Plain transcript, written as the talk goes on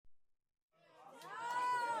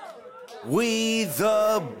We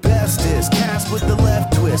the bestest, cast with the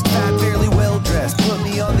left twist, fat, fairly well dressed. Put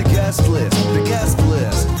me on the guest list, the guest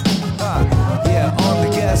list. Yeah, on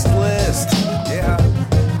the guest list. Yeah.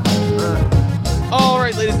 All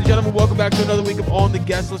right, ladies and gentlemen, welcome back to another week of On the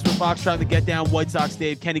Guest List for Foxtrot, The Get Down, White Sox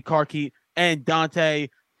Dave, Kenny Carkey, and Dante.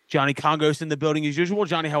 Johnny Congos in the building as usual.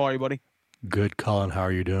 Johnny, how are you, buddy? Good, Colin. How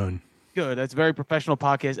are you doing? Good. That's very professional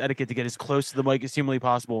podcast etiquette to get as close to the mic as humanly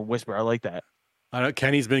possible and whisper. I like that. I know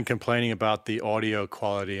Kenny's been complaining about the audio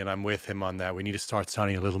quality, and I'm with him on that. We need to start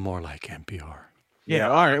sounding a little more like NPR. Yeah,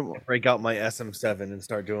 all right. Well, break out my SM7 and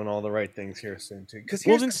start doing all the right things here soon too. Because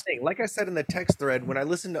here's the thing, like I said in the text thread, when I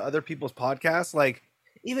listen to other people's podcasts, like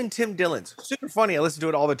even Tim Dillon's, super funny. I listen to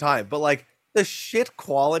it all the time, but like the shit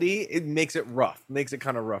quality, it makes it rough. Makes it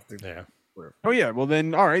kind of rough. Yeah. Oh yeah. Well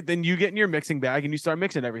then, all right. Then you get in your mixing bag and you start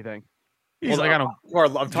mixing everything. He's well, like, I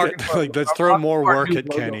don't. I'm talking. Like, let's throw more work at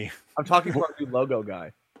Kenny. I'm talking to our new logo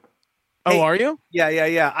guy. Oh, Hey, are you?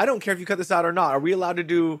 Yeah. I don't care if you cut this out or not. Are we allowed to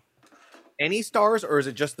do any stars, or is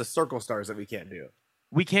it just the circle stars that we can't do?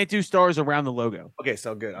 We can't do stars around the logo. Okay,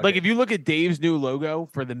 so good. Okay. Like if you look at Dave's new logo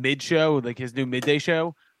for the mid show, like his new midday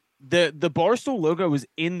show, the Barstool logo is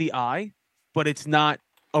in the eye, but it's not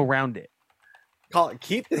around it. Colin,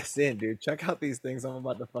 keep this in, dude. Check out these things I'm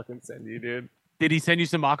about to fucking send you, dude. Did he send you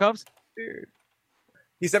some mock-ups? Dude.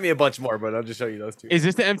 He sent me a bunch more, but I'll just show you those two. Is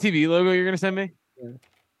this the MTV logo you're gonna send me? Yeah.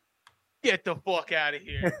 Get the fuck out of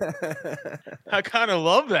here. I kind of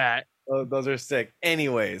love that. Oh, those are sick.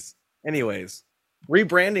 Anyways,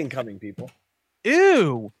 rebranding coming, people.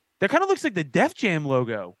 Ew. That kind of looks like the Def Jam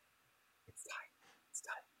logo. It's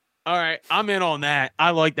time. All right, I'm in on that.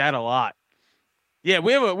 I like that a lot. Yeah,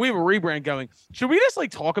 we have a rebrand going. Should we just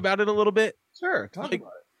like talk about it a little bit? Sure, talk Like,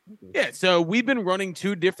 about it. Yeah, so we've been running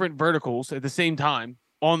two different verticals at the same time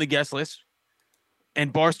on the guest list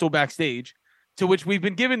and Barstool Backstage, to which we've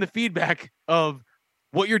been given the feedback of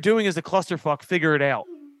what you're doing is a clusterfuck, figure it out.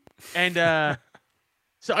 And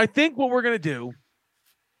so I think what we're going to do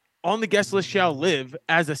on the guest list shall live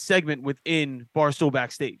as a segment within Barstool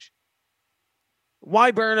Backstage.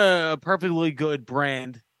 Why burn a perfectly good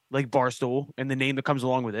brand like Barstool and the name that comes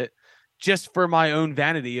along with it just for my own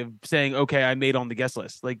vanity of saying, okay, I made on the guest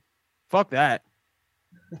list? Like, fuck that.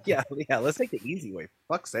 Yeah. Let's take the easy way.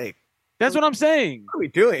 For fuck's sake. That's what I'm saying. What are we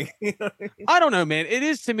doing? I don't know, man. It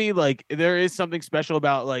is to me like there is something special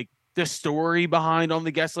about like the story behind on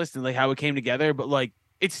the guest list and like how it came together, but like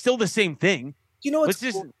it's still the same thing. You know what's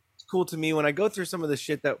Let's cool? It's cool to me when I go through some of the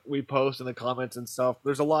shit that we post in the comments and stuff.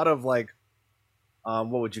 There's a lot of like,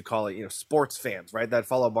 what would you call it? You know, sports fans, right? That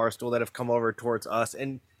follow Barstool that have come over towards us,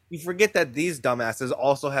 and you forget that these dumbasses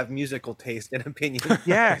also have musical taste and opinion.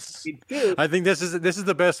 Yes. I think this is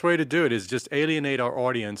the best way to do it, is just alienate our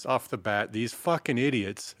audience off the bat. These fucking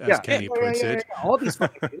idiots, as Kenny puts it. All these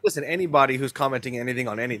fucking listen, anybody who's commenting anything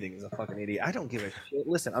on anything is a fucking idiot. I don't give a shit.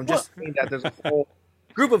 Listen, I'm just saying that there's a whole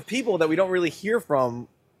group of people that we don't really hear from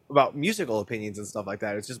about musical opinions and stuff like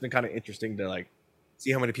that. It's just been kind of interesting to like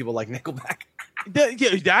see how many people like Nickelback.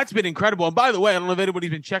 Yeah, that's been incredible. And by the way, I don't know if anybody's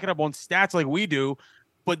been checking up on stats like we do,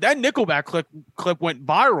 but that Nickelback clip went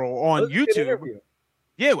viral on YouTube.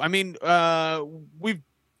 Yeah, I mean, we've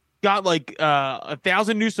got like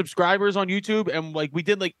 1,000 new subscribers on YouTube, and like we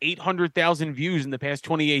did like 800,000 views in the past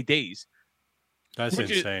 28 days. That's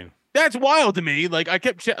insane. That's wild to me. Like I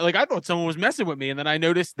kept like I thought someone was messing with me, and then I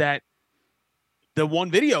noticed that the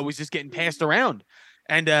one video was just getting passed around,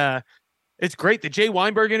 and it's great. The Jay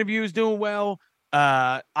Weinberg interview is doing well.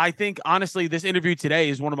 I think honestly, this interview today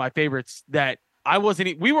is one of my favorites that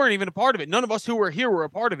we weren't even a part of it. None of us who were here were a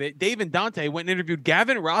part of it. Dave and Dante went and interviewed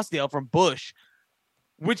Gavin Rossdale from Bush,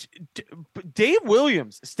 which Dave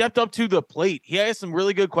Williams stepped up to the plate. He asked some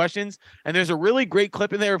really good questions, and there's a really great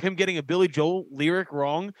clip in there of him getting a Billy Joel lyric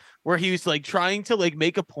wrong, where he was like trying to like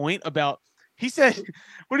make a point about, he said,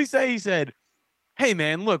 what did he say? He said, hey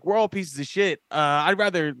man, look, we're all pieces of shit. I'd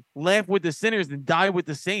rather laugh with the sinners than die with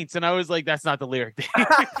the saints. And I was like, that's not the lyric.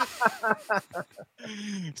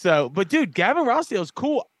 So, but dude, Gavin Rossdale is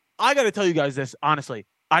cool. I got to tell you guys this, honestly.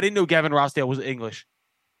 I didn't know Gavin Rossdale was English.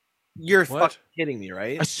 You're fucking kidding me,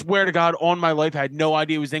 right? I swear to God, on my life, I had no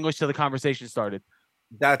idea it was English till the conversation started.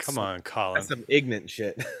 Come on, Colin. That's some ignorant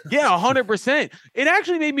shit. Yeah, 100%. It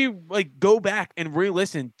actually made me like go back and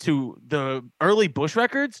re-listen to the early Bush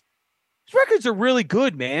records. These records are really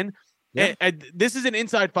good, man. Yeah. And this is an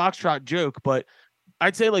inside Foxtrot joke, but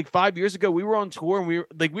I'd say like 5 years ago, we were on tour and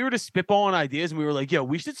we were just spitballing ideas, and we were like, yo,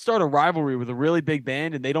 we should start a rivalry with a really big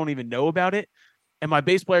band and they don't even know about it. And my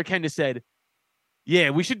bass player Ken just said,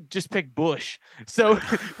 yeah, we should just pick Bush. So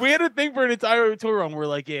we had a thing for an entire tour run. We're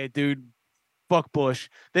like, yeah, dude, fuck Bush.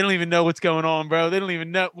 They don't even know what's going on, bro. They don't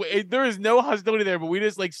even know. There is no hostility there, but we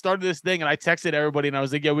just like started this thing, and I texted everybody, and I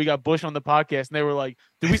was like, "Yeah, we got Bush on the podcast," and they were like,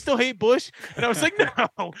 "Do we still hate Bush?" And I was like,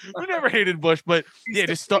 "No, we never hated Bush, but yeah,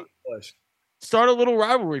 just start a little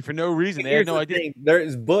rivalry for no reason." They had no idea.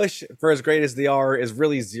 There's Bush, for as great as they are, is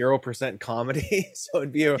really 0% comedy, so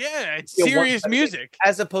it'd be it's serious music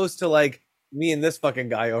as opposed to like me and this fucking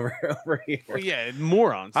guy over here. Well, yeah,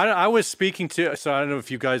 morons. I was speaking to, so I don't know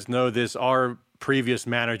if you guys know this, our previous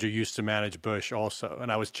manager used to manage Bush also,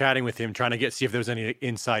 and I was chatting with him trying to see if there was any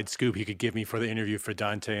inside scoop he could give me for the interview for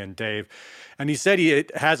Dante and Dave, and he said he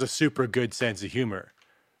has a super good sense of humor.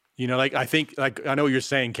 You know, like I think, like I know what you're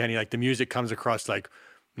saying, Kenny. Like the music comes across like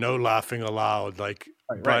no laughing aloud, like,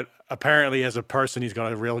 right. But apparently as a person, he's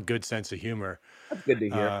got a real good sense of humor. That's good to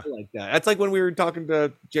hear. I like that. That's like when we were talking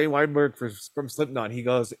to Jay Weinberg from Slipknot. He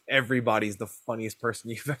goes, "Everybody's the funniest person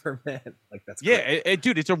you've ever met." Like that's great.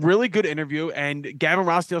 Dude, it's a really good interview. And Gavin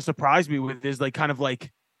Rossdale surprised me with his like kind of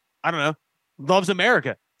like, I don't know, loves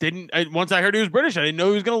America. Once I heard he was British, I didn't know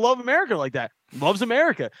he was gonna love America like that. Loves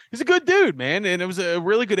America. He's a good dude, man, and it was a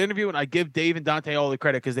really good interview. And I give Dave and Dante all the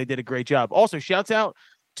credit because they did a great job. Also, shouts out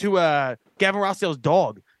to Gavin Rossdale's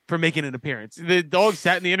dog for making an appearance. The dog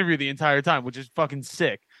sat in the interview the entire time, which is fucking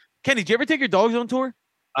sick. Kenny, did you ever take your dogs on tour?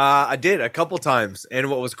 I did a couple times, and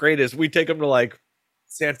what was great is we take him to like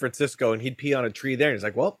San Francisco, and he'd pee on a tree there. And he's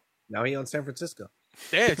like, "Well, now he owns San Francisco."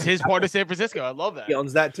 Yeah, it's his part of San Francisco. I love that. He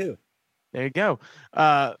owns that too. There you go.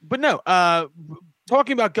 But no,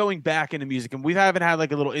 talking about going back into music, and we haven't had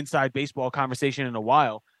like a little inside baseball conversation in a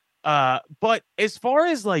while. But as far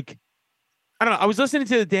as like, I don't know, I was listening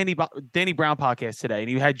to the Danny Brown podcast today, and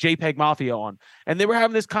you had JPEG Mafia on, and they were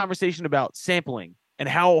having this conversation about sampling and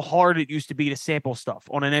how hard it used to be to sample stuff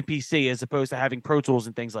on an MPC as opposed to having Pro Tools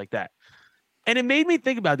and things like that. And it made me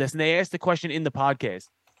think about this, and they asked the question in the podcast.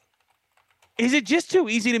 Is it just too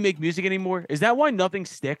easy to make music anymore? Is that why nothing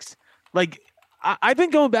sticks? Like, I've been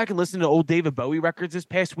going back and listening to old David Bowie records this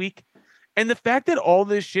past week, and the fact that all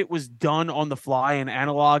this shit was done on the fly and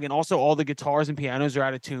analog, and also all the guitars and pianos are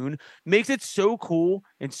out of tune, makes it so cool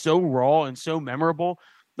and so raw and so memorable.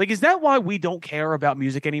 Like, is that why we don't care about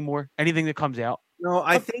music anymore? Anything that comes out? No,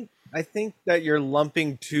 I think that you're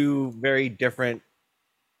lumping two very different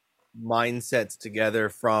mindsets together,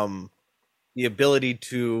 from the ability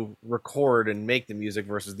to record and make the music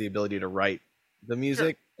versus the ability to write the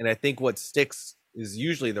music. Sure. And I think what sticks is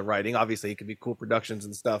usually the writing. Obviously, it could be cool productions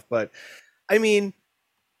and stuff, but I mean,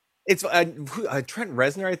 it's Trent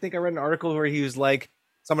Reznor. I think I read an article where he was like,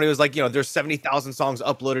 somebody was like, you know, there's 70,000 songs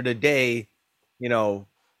uploaded a day. You know,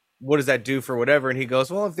 what does that do for whatever? And he goes,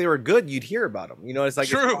 well, if they were good, you'd hear about them. You know, it's like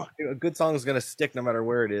true. A good song is going to stick no matter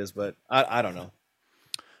where it is. But I don't know.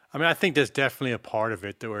 I mean, I think there's definitely a part of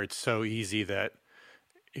it where it's so easy that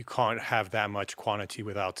you can't have that much quantity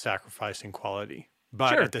without sacrificing quality. But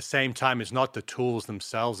sure. At the same time, it's not the tools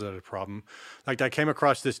themselves that are the problem. Like I came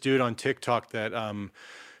across this dude on TikTok that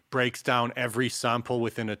breaks down every sample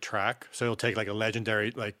within a track. So he'll take like a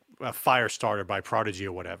legendary, like a Firestarter by Prodigy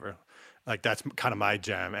or whatever. Like that's kind of my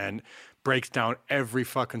jam, and breaks down every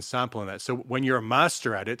fucking sample in that. So when you're a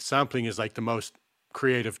master at it, sampling is like the most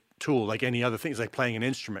creative tool, like any other thing. It's like playing an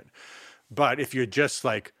instrument. But if you're just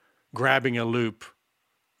like grabbing a loop,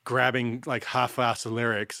 grabbing like half-assed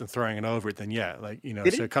lyrics and throwing it over it, then yeah, like, you know,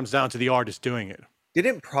 so it comes down to the artist doing it.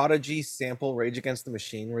 Didn't Prodigy sample Rage Against the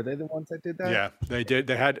Machine? Were they the ones that did that? Yeah, they did.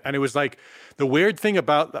 They had, and it was like the weird thing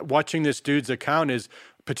about watching this dude's account is,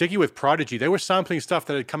 particularly with Prodigy, they were sampling stuff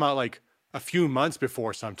that had come out like a few months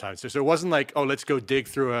before sometimes. So it wasn't like, oh, let's go dig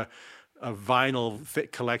through a vinyl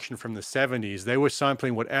fit collection from the 70s. They were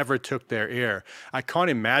sampling whatever took their ear. I can't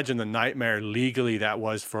imagine the nightmare legally that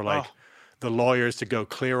was for like the lawyers to go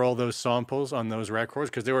clear all those samples on those records,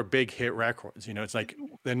 because they were big hit records. You know, it's like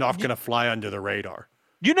they're not going to fly under the radar.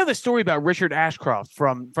 You know the story about Richard Ashcroft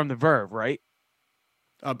from the Verve, right?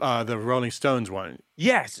 The Rolling Stones one.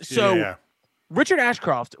 Yes. So yeah. Richard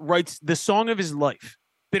Ashcroft writes the song of his life,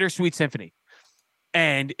 Bittersweet Symphony.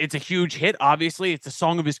 And it's a huge hit. Obviously, it's the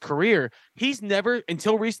song of his career. He's never,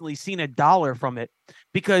 until recently, seen $1 from it,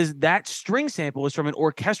 because that string sample is from an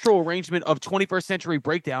orchestral arrangement of 21st Century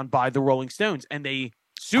Breakdown by the Rolling Stones, and they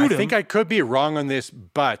sued him. I think I could be wrong on this,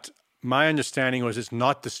 but my understanding was it's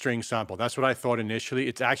not the string sample. That's what I thought initially.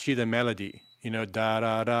 It's actually the melody. You know, da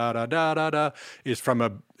da da da da da da is from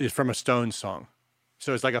a Stones song.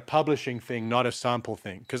 So it's like a publishing thing, not a sample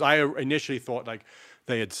thing. Because I initially thought like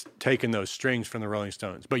they had taken those strings from the Rolling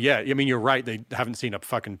Stones. But yeah, I mean, you're right. They haven't seen a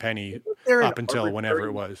fucking penny up until whenever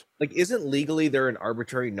it was. Like, isn't legally there an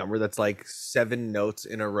arbitrary number that's like 7 notes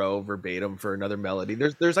in a row verbatim for another melody?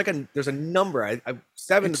 There's a number.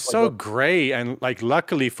 7. It's so gray, and like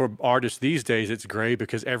luckily for artists these days, it's gray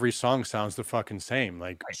because every song sounds the fucking same.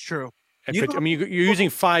 Like That's true. You're using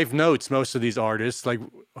 5 notes. Most of these artists, like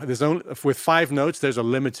with 5 notes, there's a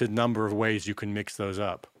limited number of ways you can mix those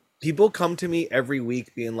up. People come to me every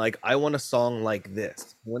week being like, I want a song like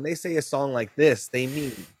this. When they say a song like this, they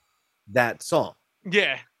mean that song.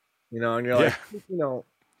 Yeah. And you're like,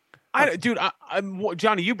 I'm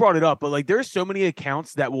Johnny, you brought it up, but like there's so many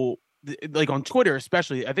accounts that will, like on Twitter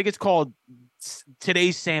especially, I think it's called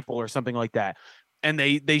Today's Sample or something like that. And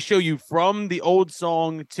they show you from the old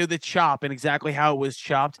song to the chop and exactly how it was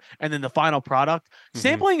chopped and then the final product.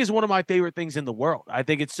 Sampling is one of my favorite things in the world. I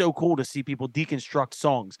think it's so cool to see people deconstruct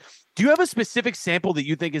songs. Do you have a specific sample that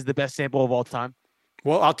you think is the best sample of all time?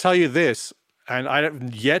 Well, I'll tell you this, and I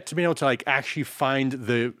have yet to be able to like actually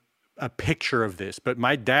find a picture of this, but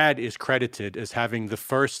my dad is credited as having the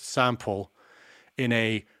first sample in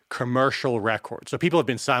a commercial record. So people have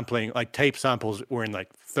been sampling, like tape samples were in like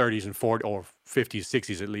 30s and 40s or 50s,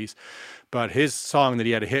 60s at least. But his song that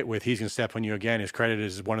he had a hit with, He's Gonna Step on You Again, is credited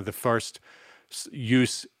as one of the first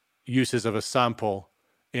uses of a sample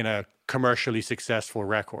in a commercially successful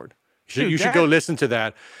record. You should go listen to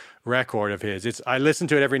that record of his. I listen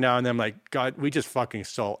to it every now and then. I'm like, God, we just fucking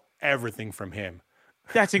stole everything from him.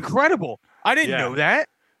 That's incredible. I didn't know that.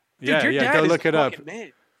 Dude, your dad go is look it up.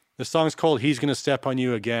 Man. The song's called He's Gonna Step on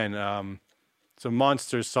You Again. It's a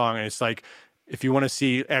Monsters song, and it's like, if you want to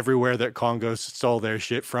see everywhere that Congo stole their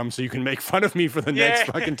shit from so you can make fun of me for the next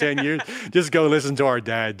fucking 10 years, just go listen to our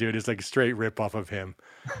dad, dude. It's like a straight rip-off of him.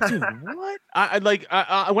 Dude, what?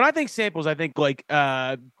 When I think samples, I think like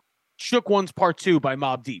Shook One's Part 2 by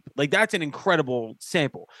Mobb Deep. Like, that's an incredible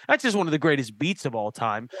sample. That's just one of the greatest beats of all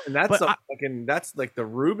time. And that's like the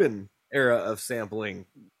Rubin era of sampling.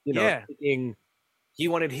 He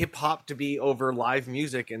wanted hip hop to be over live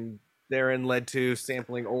music, and therein led to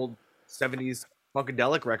sampling old 70s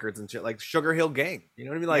funkadelic records and shit, like Sugar Hill Gang. You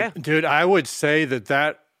know what I mean? Like, dude, I would say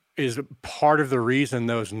that is part of the reason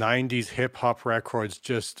those 90s hip hop records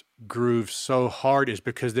just groove so hard, is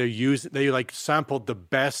because they like sampled the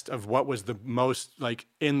best of what was the most like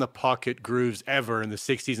in the pocket grooves ever in the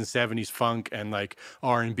 60s and 70s funk and like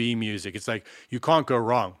R&B music. It's like you can't go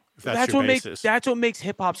wrong. That's what makes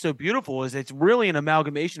hip hop so beautiful, is it's really an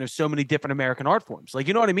amalgamation of so many different American art forms. Like,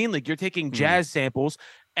 you know what I mean? Like, you're taking jazz samples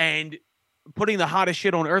and putting the hottest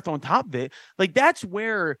shit on earth on top of it. Like, that's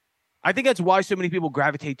why so many people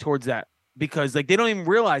gravitate towards that, because like they don't even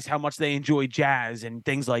realize how much they enjoy jazz and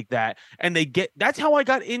things like that. And that's how I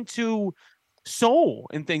got into soul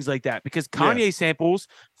and things like that, because Kanye samples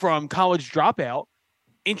from College Dropout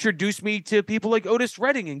introduced me to people like Otis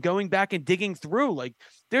Redding, and going back and digging through, like,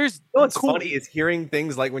 there's what's funny is hearing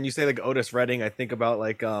things like when you say like Otis Redding, I think about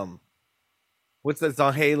like what's that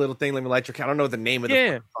song? Hey Little Thing, Let Me Light Your Candle. I don't know what the name of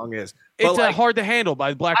the song is. It's like, Hard to Handle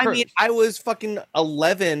by Black Crowes. I mean, I was fucking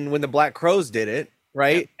 11 when the Black Crowes did it,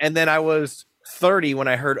 right? Yeah. And then I was 30 when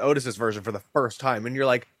I heard Otis's version for the first time, and you're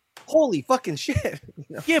like, holy fucking shit.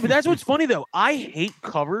 Yeah, but that's what's funny though. I hate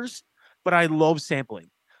covers, but I love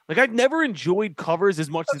sampling. Like, I've never enjoyed covers as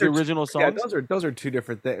much as the original songs. Yeah, those are two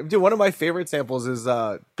different things. Dude, one of my favorite samples is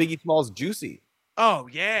Biggie Smalls' Juicy. Oh,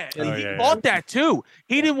 yeah. He bought that, too.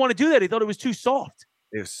 He didn't want to do that. He thought it was too soft.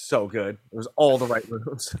 It was so good. It was all the right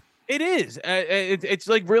moves. It is. It's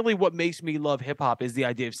like really what makes me love hip-hop is the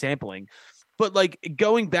idea of sampling. But, like,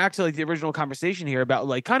 going back to, like, the original conversation here about,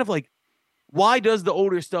 like, kind of, like, why does the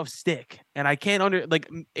older stuff stick? And I can't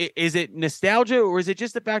is it nostalgia, or is it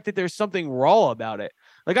just the fact that there's something raw about it?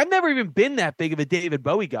 Like, I've never even been that big of a David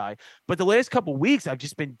Bowie guy, but the last couple of weeks I've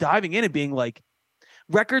just been diving in and being like,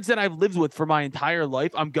 records that I've lived with for my entire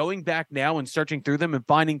life, I'm going back now and searching through them and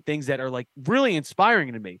finding things that are like really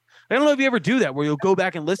inspiring to me. I don't know if you ever do that, where you'll go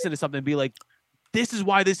back and listen to something and be like, this is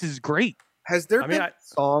why this is great. Has there been a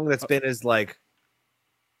song that's been as like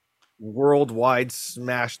worldwide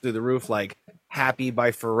smashed through the roof, like Happy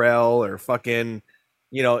by Pharrell, or fucking,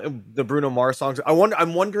 the Bruno Mars songs?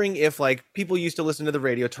 I'm wondering if like people used to listen to the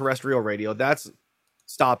radio, terrestrial radio, that's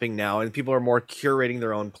stopping now, and people are more curating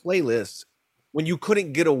their own playlists when you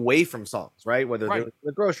couldn't get away from songs, right? Whether it was in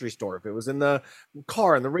the grocery store, if it was in the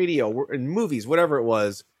car, in the radio, in movies, whatever it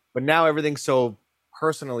was. But now everything's so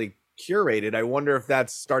personally curated. I wonder if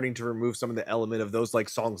that's starting to remove some of the element of those like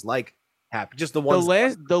songs like Happy, just the ones.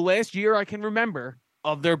 The last year I can remember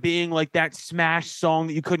of there being like that smash song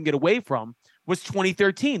that you couldn't get away from was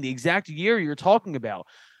 2013, the exact year you're talking about.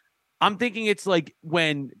 I'm thinking it's like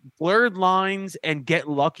when Blurred Lines and Get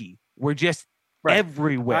Lucky were just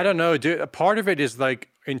everywhere. I don't know, dude. A part of it is like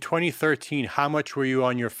in 2013, how much were you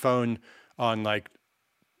on your phone on like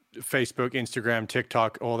Facebook, Instagram,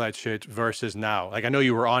 TikTok, all that shit versus now? Like I know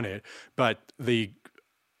you were on it, but there's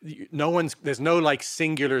no like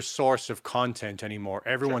singular source of content anymore.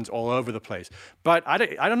 Everyone's all over the place. But I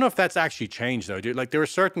don't know if that's actually changed though, dude. Like there were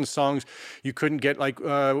certain songs you couldn't get, like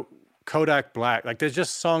Kodak Black. Like there's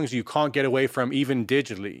just songs you can't get away from even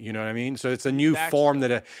digitally. You know what I mean? So it's a new form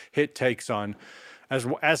that a hit takes on.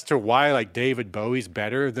 As to why like David Bowie's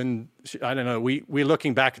better than, I don't know, we're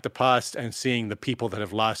looking back at the past and seeing the people that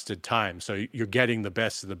have lasted time. So you're getting the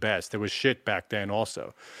best of the best. There was shit back then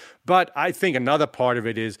also. But I think another part of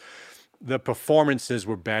it is the performances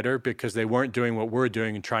were better because they weren't doing what we're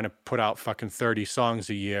doing and trying to put out fucking 30 songs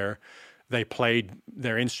a year. They played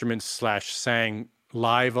their instruments / sang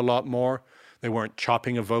live a lot more. They weren't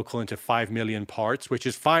chopping a vocal into 5 million parts, which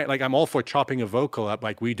is fine. Like I'm all for chopping a vocal up,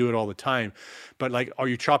 like we do it all the time. But like, are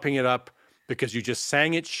you chopping it up because you just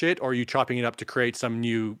sang it shit, or are you chopping it up to create some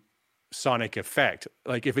new sonic effect?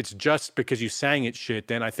 Like if it's just because you sang it shit,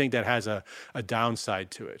 then I think that has a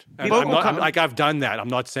downside to it. And I've done that. I'm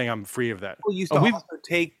not saying I'm free of that. People used to also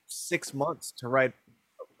take 6 months to write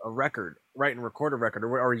and record a record,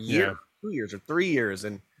 or a year, 2 years, or 3 years,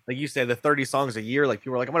 and like you said, the 30 songs a year, like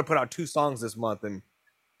people were like, I'm going to put out 2 songs this month. And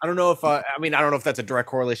I don't know if, I don't know if that's a direct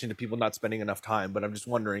correlation to people not spending enough time, but I'm just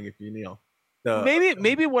wondering if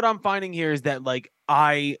maybe what I'm finding here is that like,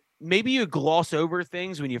 maybe you gloss over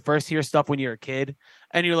things when you first hear stuff when you're a kid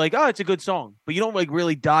and you're like, oh, it's a good song, but you don't like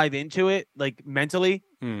really dive into it like mentally.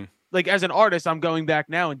 Like as an artist, I'm going back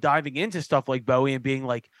now and diving into stuff like Bowie and being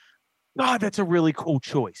like, God, that's a really cool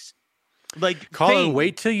choice. Like Colin,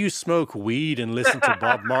 wait till you smoke weed and listen to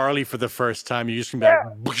Bob Marley for the first time. You're just gonna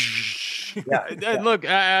be like, look,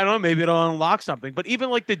 I don't know, maybe it'll unlock something. But even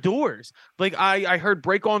like the Doors, like I heard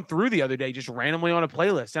Break On Through the other day, just randomly on a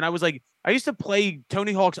playlist, and I was like, I used to play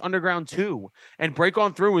Tony Hawk's Underground 2, and Break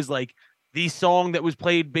On Through was like the song that was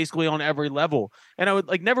played basically on every level, and I would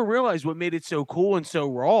like never realize what made it so cool and so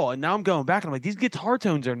raw. And now I'm going back and I'm like, these guitar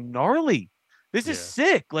tones are gnarly. This is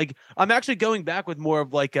sick. Like I'm actually going back with more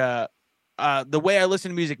of like the way I listen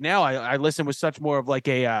to music now, I listen with such more of like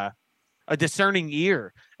a discerning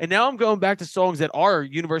ear. And now I'm going back to songs that are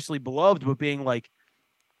universally beloved, but being like,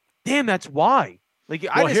 damn, that's why. Like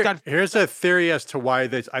here's a theory as to why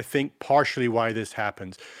this, I think partially why this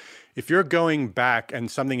happens. If you're going back and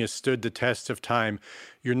something has stood the test of time,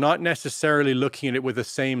 you're not necessarily looking at it with the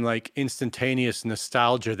same like instantaneous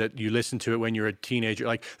nostalgia that you listen to it when you're a teenager.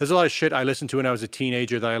 Like there's a lot of shit I listened to when I was a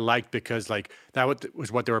teenager that I liked because like that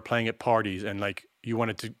was what they were playing at parties, and like you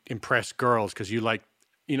wanted to impress girls because you like,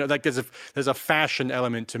 you know, like there's a fashion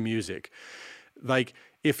element to music. Like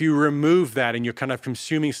if you remove that and you're kind of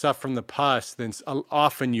consuming stuff from the past, then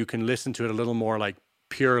often you can listen to it a little more like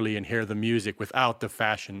purely and hear the music without the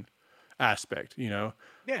fashion aspect, you know?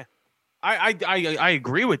 Yeah. I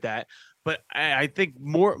agree with that, but I think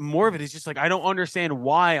more of it is just like I don't understand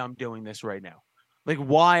why I'm doing this right now. Like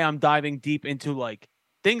why I'm diving deep into like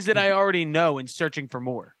things that I already know and searching for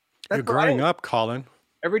more. You're growing up, Colin.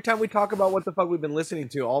 Every time we talk about what the fuck we've been listening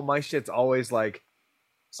to, all my shit's always like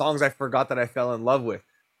songs I forgot that I fell in love with,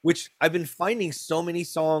 which I've been finding so many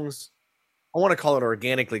songs. I want to call it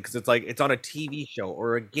organically because it's like it's on a TV show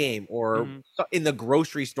or a game or in the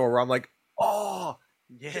grocery store where I'm like, oh,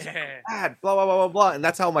 blah blah blah blah blah, and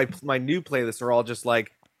that's how my new playlists are all just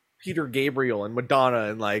like Peter Gabriel and Madonna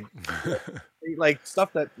and like like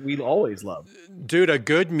stuff that we always love. Dude, a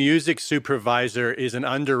good music supervisor is an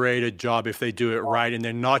underrated job if they do it right, and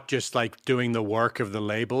they're not just like doing the work of the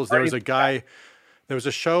labels. There was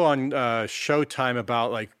a show on Showtime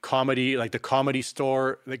about like comedy, like the Comedy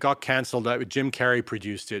Store that got canceled. Jim Carrey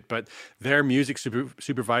produced it, but their music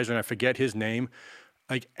supervisor, and I forget his name,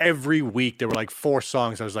 like every week there were like 4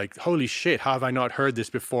 songs. I was like, holy shit, how have I not heard this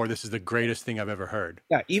before? This is the greatest thing I've ever heard.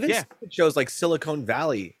 Yeah, even shows like Silicon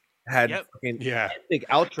Valley had big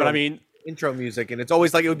outro, but I mean, intro music, and it's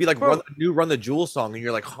always like it would be like Run the Jewels song, and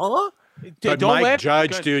you're like, huh? But Mike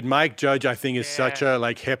Judge, I think is such a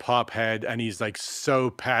like hip hop head, and he's like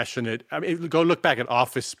so passionate. I mean, go look back at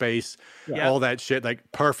Office Space, all that shit,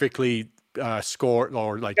 like perfectly scored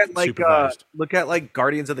or like supervised. Look at like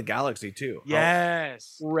Guardians of the Galaxy too.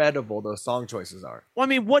 Yes, how incredible those song choices are. Well, I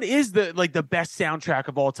mean, what is the best soundtrack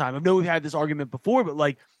of all time? I know we've had this argument before, but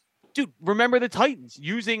like, dude, remember the Titans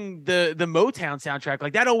using the Motown soundtrack?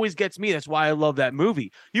 Like that always gets me. That's why I love that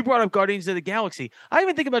movie. You brought up Guardians of the Galaxy. I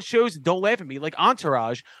even think about shows that don't laugh at me, like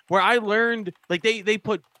Entourage, where I learned like they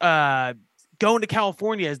put Going to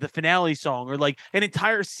California as the finale song, or like an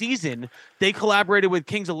entire season. They collaborated with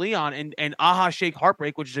Kings of Leon and Aha Shake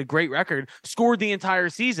Heartbreak, which is a great record, scored the entire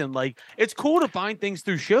season. Like, it's cool to find things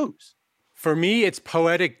through shows. For me, it's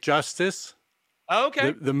Poetic Justice. Oh,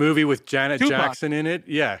 okay. The movie with Janet Tupac. Jackson in it.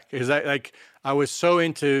 Yeah, because I was so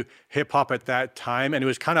into hip hop at that time, and it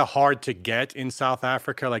was kind of hard to get in South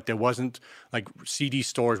Africa. Like, there wasn't, like, CD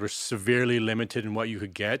stores were severely limited in what you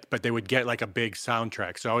could get, but they would get like a big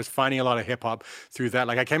soundtrack. So I was finding a lot of hip hop through that.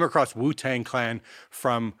 Like, I came across Wu-Tang Clan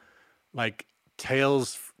from like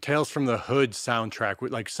Tales from the Hood soundtrack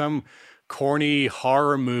with like some corny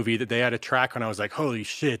horror movie that they had a track on. I was like, holy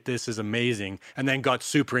shit, this is amazing. And then got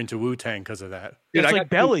super into Wu-Tang because of that. Dude, It's like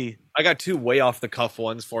Belly. I got two way off the cuff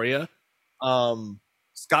ones for you.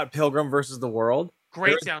 Scott Pilgrim versus the World.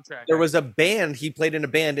 Great soundtrack. There was a band, he played in a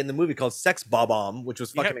band in the movie called Sex Bob-omb, which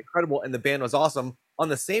was fucking incredible, and the band was awesome. On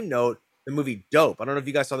the same note, the movie Dope. I don't know if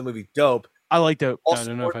you guys saw the movie Dope. I like Dope. I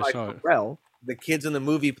don't know if I saw it. Pharrell. The kids in the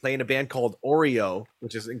movie play in a band called Oreo,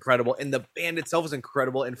 which is incredible, and the band itself is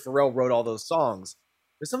incredible, and Pharrell wrote all those songs.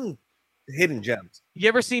 There's some hidden gems. You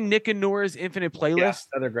ever seen Nick and Nora's Infinite Playlist? Yeah,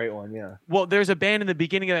 another great one, yeah. Well, there's a band in the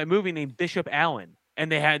beginning of that movie named Bishop Allen,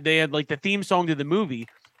 and they had like the theme song to the movie.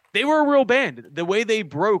 They were a real band. The way they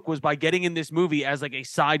broke was by getting in this movie as like a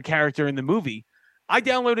side character in the movie. I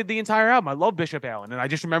downloaded the entire album. I love Bishop Allen, and I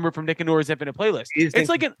just remember from Nick and Nora's Infinite Playlist. It's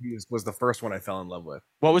like Confused was the first one I fell in love with.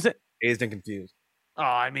 What was it? Dazed and Confused. Oh,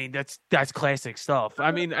 I mean, that's classic stuff.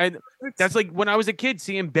 I mean, that's like when I was a kid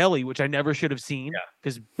seeing Belly, which I never should have seen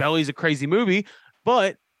because Belly's a crazy movie,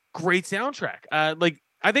 but great soundtrack. Like,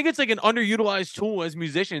 I think it's like an underutilized tool as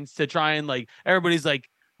musicians to try and like everybody's like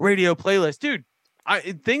radio playlist, dude.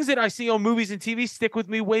 Things that I see on movies and TV stick with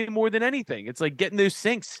me way more than anything. It's like getting those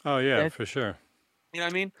syncs. Oh yeah, for sure. You know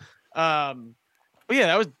what I mean? But yeah,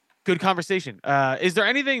 that was good conversation. Is there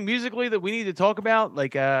anything musically that we need to talk about?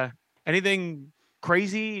 Like anything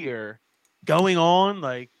crazy or going on?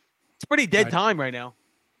 Like, it's pretty dead time right now.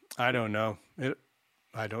 I don't know.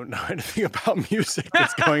 I don't know anything about music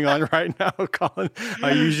that's going on right now, Colin.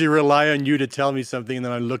 I usually rely on you to tell me something, and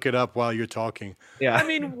then I look it up while you're talking. Yeah. I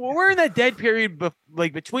mean, we're in that dead period,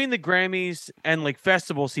 like between the Grammys and like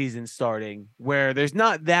festival season starting, where there's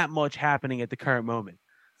not that much happening at the current moment.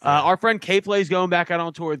 Our friend K-Play is going back out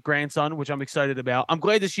on tour with Grandson, which I'm excited about. I'm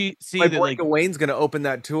glad to see My that boy like Wayne's going to open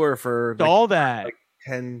that tour for all that. like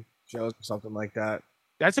 10 shows or something like that.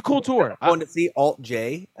 That's a cool tour. I want to see Alt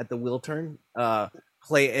J at the Wiltern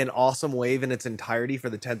play an Awesome Wave in its entirety for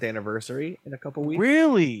the 10th anniversary in a couple weeks.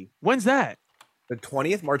 Really? When's that? The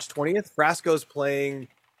 20th, March 20th. Frasco's playing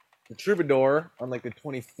the Troubadour on like the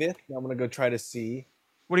 25th. I'm going to go try to see.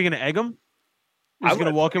 What are you going to egg him? He's going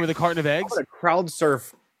to walk in with a carton of eggs? I'm going to crowd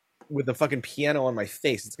surf with the fucking piano on my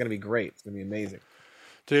face. It's going to be great. It's going to be amazing.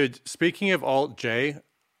 Dude, speaking of Alt J,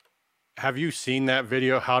 have you seen that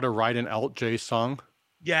video, How to Write an Alt J Song?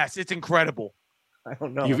 Yes, it's incredible. I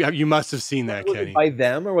don't know. You must have seen that, was Kenny. it by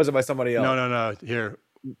them or was it by somebody else? No. Here.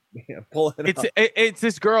 Yeah, pull it up. It's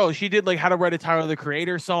this girl. She did like How to Write a Tyler the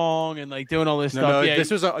Creator song and like doing all this stuff. No, yeah.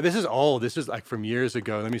 this is old. This is like from years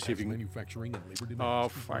ago. Let me see if you can. Manufacturing and labor Oh,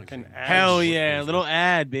 fucking ad. Hell yeah, little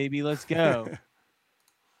ad, baby. Let's go.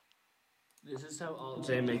 This is how Alt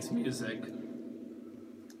J makes music.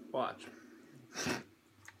 Watch.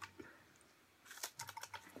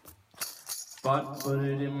 Butt, put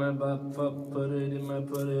it in my butt, put it in my,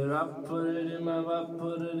 put it up, put it in my butt,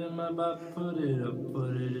 put it in my butt, put it up,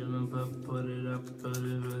 put it in my butt, put it up, put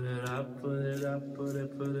it up, put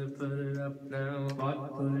it up, put it up now.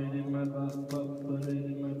 Butt, put it in my butt, put it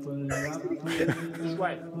in my, put it up, put it in my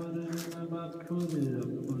butt, put it in my butt, put it up, put it in my butt, put it up,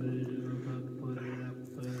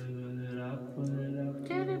 put it up, put it up,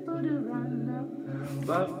 get it, put it right up.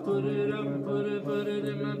 Butt, put it up, put it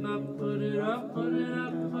in my butt, put it up, put it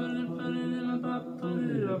up, put it in my butt, put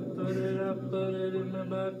it up, put it up, put it in my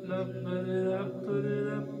butt, put it up, put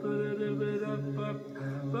it up, put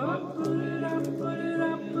it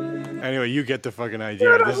up. Anyway, you get the fucking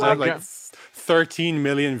idea. This had like 13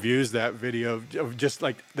 million views, that video of just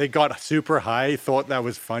like they got super high, thought that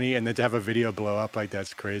was funny, and then to have a video blow up like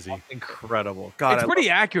that's crazy. Incredible. God, It's pretty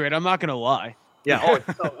accurate. I'm not gonna lie. Yeah.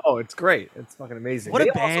 It's great. It's fucking amazing. What a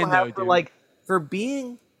They band, also have though, for, dude. like for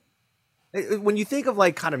being. When you think of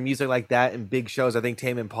like kind of music like that and big shows, I think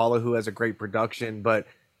Tame Impala, who has a great production, but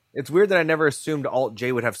it's weird that I never assumed Alt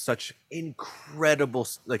J would have such incredible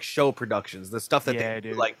like show productions. The stuff that they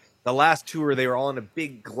do, like the last tour, they were all in a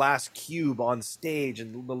big glass cube on stage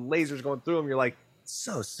and the lasers going through them. You're like,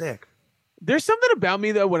 so sick. There's something about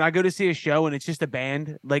me though when I go to see a show and it's just a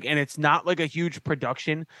band, like, and it's not like a huge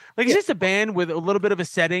production, like it's just a band with a little bit of a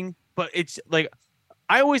setting, but it's like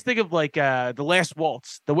I always think of like The Last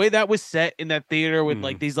Waltz, the way that was set in that theater with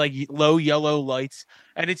like these like low yellow lights,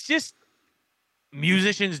 and it's just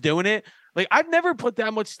musicians doing it. Like I've never put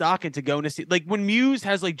that much stock into going to see like when Muse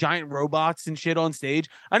has like giant robots and shit on stage.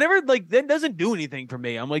 I never like that doesn't do anything for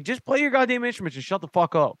me. I'm like, just play your goddamn instruments and shut the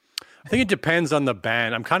fuck up. I think it depends on the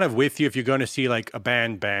band. I'm kind of with you if you're going to see like a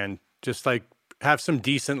band, just like have some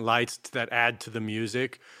decent lights that add to the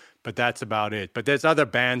music, but that's about it. But there's other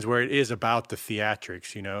bands where it is about the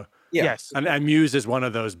theatrics, you know? Yeah. Yes. And Muse is one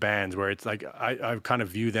of those bands where it's like, I kind of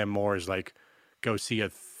view them more as like, go see a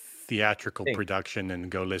theatrical production and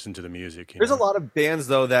go listen to the music. There's a lot of bands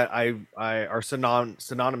though that I are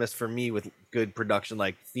synonymous for me with good production,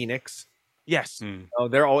 like Phoenix. Yes. Oh,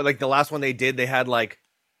 they're all like the last one they did. They had like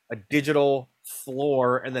a digital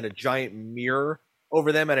floor and then a giant mirror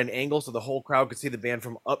over them at an angle, so the whole crowd could see the band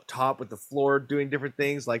from up top with the floor doing different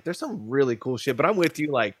things. Like, there's some really cool shit. But I'm with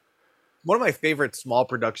you. Like, one of my favorite small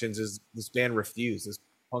productions is this band Refuse, this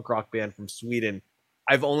punk rock band from Sweden.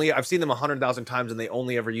 I've seen them 100,000 times, and they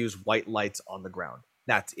only ever use white lights on the ground.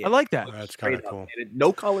 That's it. I like that. That's kind of cool.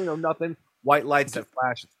 No color, no nothing. White lights that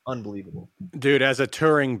flash. It's unbelievable. Dude, as a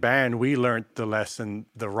touring band, we learned the lesson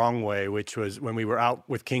the wrong way, which was when we were out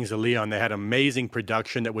with Kings of Leon. They had amazing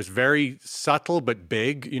production that was very subtle but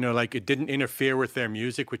big. You know, like it didn't interfere with their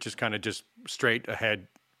music, which is kind of just straight ahead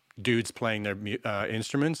dudes playing their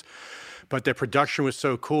instruments. But their production was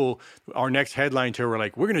so cool. Our next headline tour, we're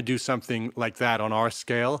like, we're going to do something like that on our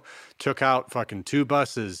scale. Took out fucking 2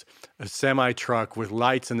 buses, a semi truck with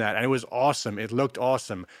lights and that. And it was awesome. It looked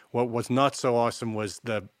awesome. What was not so awesome was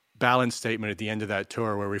the balance statement at the end of that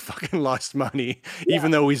tour where we fucking lost money. Yeah.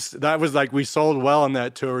 Even though we sold well on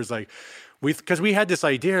that tour. It was like, because we had this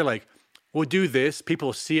idea like, we'll do this,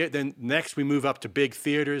 people see it, then next we move up to big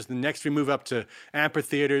theaters, then next we move up to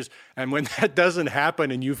amphitheaters, and when that doesn't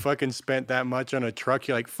happen and you fucking spent that much on a truck,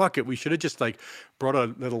 you're like, fuck it, we should have just like brought a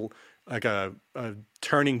little, like a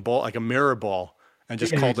turning ball, like a mirror ball, and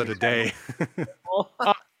just called it a day.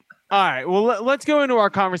 All right, well, let's go into our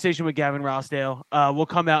conversation with Gavin Rossdale. We'll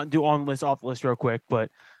come out and do on list, off the list real quick, but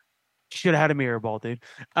should have had a mirror ball, dude.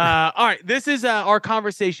 All right, this is our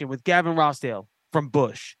conversation with Gavin Rossdale from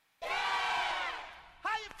Bush.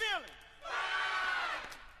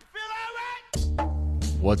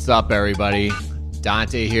 What's up, everybody?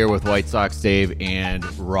 Dante here with White Sox Dave and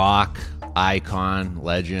rock icon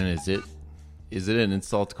legend. Is it an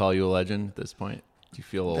insult to call you a legend at this point? Do you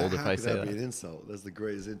feel old if I say that? That'd be an insult. That's the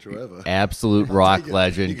greatest intro ever. Absolute rock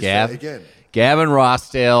legend. Gavin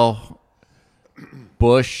Rossdale,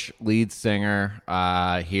 Bush lead singer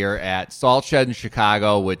here at Salt Shed in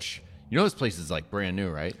Chicago, which, you know, this place is like brand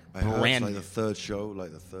new, right? I heard it's like the third show.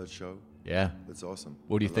 Yeah. It's awesome.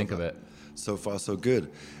 What do you think of it? So far, so good.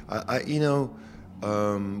 We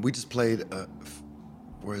just played,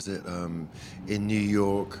 where is it? In New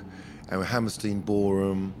York, and Hammerstein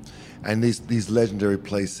Ballroom, and these legendary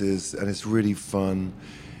places, and it's really fun,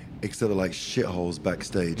 except for like shitholes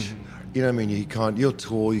backstage. Mm-hmm. You know what I mean? You're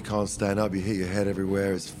tall, you can't stand up, you hit your head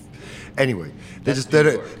everywhere. Anyway, they just kind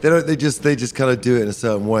of do it in a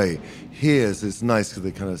certain way. Here, it's nice because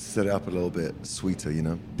they kind of set it up a little bit sweeter, you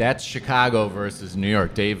know. That's Chicago versus New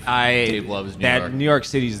York. Dave loves New York. New York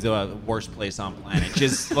City is the worst place on planet.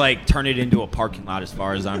 Just like turn it into a parking lot, as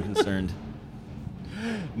far as I'm concerned.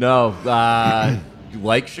 No, you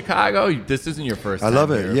like Chicago? This isn't your first time. I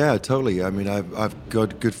love it. Here. Yeah, totally. I mean, I've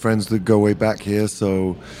got good friends that go way back here,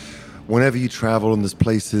 so whenever you travel and there's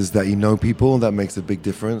places that you know people, that makes a big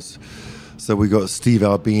difference. So we got Steve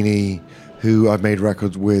Albini, who I've made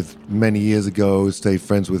records with many years ago, stayed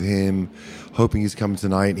friends with him, hoping he's coming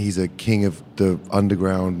tonight. He's a king of the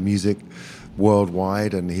underground music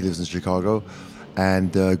worldwide, and he lives in Chicago.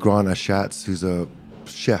 And Grant Ashatz, who's a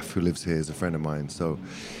chef who lives here, is a friend of mine. So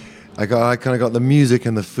I kind of got the music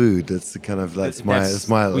and the food. That's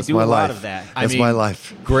my we do a lot of that. That's my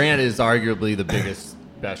life. Grant is arguably the best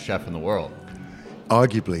chef in the world.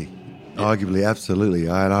 Arguably, absolutely.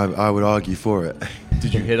 I would argue for it.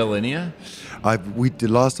 Did you hit Alinea?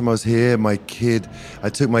 Last time I was here, I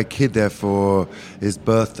took my kid there for his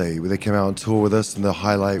birthday. They came out on tour with us, and the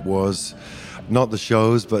highlight was not the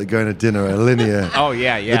shows, but going to dinner at Alinea. Oh,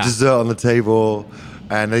 yeah. The dessert on the table,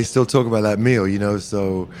 and they still talk about that meal, you know,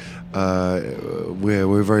 so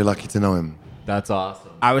we're very lucky to know him. That's awesome.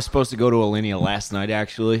 I was supposed to go to Alinea last night,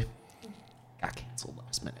 actually. Got canceled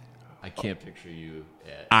last minute. I can't picture you.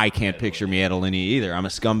 I can't picture me at Alinea either. I'm a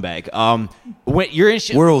scumbag. When you're in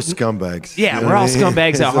we're all scumbags. Yeah, we're all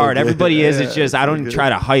scumbags at heart. Everybody is. It's just I don't try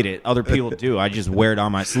to hide it. Other people do. I just wear it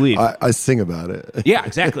on my sleeve. I sing about it. Yeah,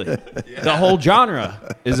 exactly. The whole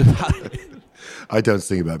genre is about it. I don't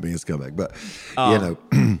sing about being a scumbag, but you know,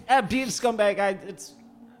 being a scumbag,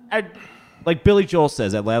 I like Billy Joel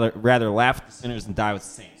says, I'd rather laugh with the sinners than die with the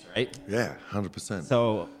saints, right? Yeah, 100%.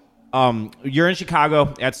 So, you're in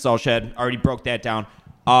Chicago at Soul Shed. Already broke that down.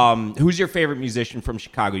 Who's your favorite musician from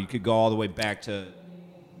Chicago? You could go all the way back to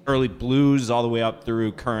early blues, all the way up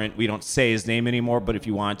through current. We don't say his name anymore, but if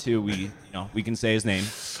you want to, we can say his name.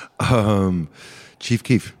 Chief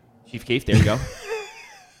Keef. Chief Keef. There you go.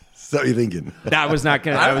 So what are you thinking? That was not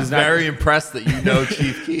gonna. I was very impressed that you know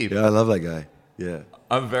Chief Keef. Yeah, I love that guy. Yeah.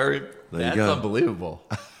 That's unbelievable.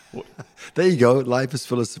 There you go. Life is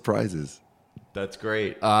full of surprises. That's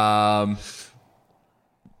great. Talk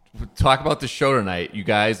about the show tonight. You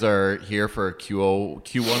guys are here for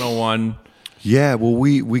Q101. Yeah, well,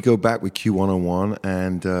 we go back with Q101,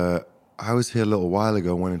 and I was here a little while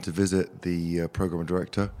ago. Went in to visit the program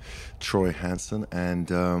director, Troy Hansen,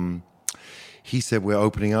 and he said, we're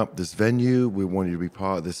opening up this venue. We want you to be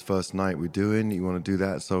part of this first night we're doing. You want to do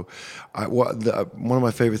that? So one of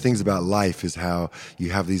my favorite things about life is how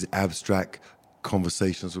you have these abstract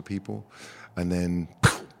conversations with people, and then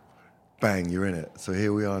bang, you're in it. So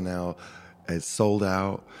here we are now. It's sold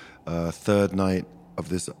out. Third night of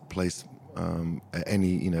this place. At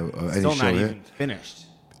any any still show not here. even finished.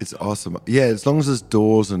 It's awesome. Yeah, as long as there's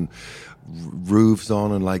doors and roofs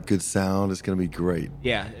on and like good sound, it's gonna be great.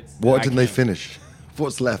 Yeah. What didn't they finish?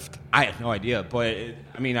 What's left? I have no idea, but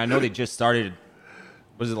I know they just started.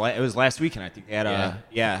 Was it? It was last weekend. I think they had an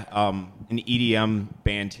EDM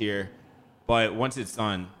band here. But once it's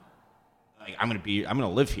done, like I'm gonna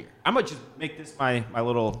live here. I'm gonna just make this my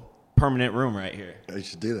little permanent room right here. You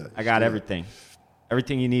should do that. I got everything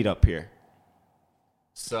you need up here.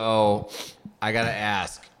 So I gotta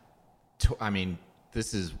ask.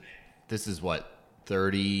 This is what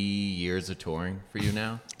 30 years of touring for you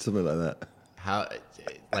now. Something like that.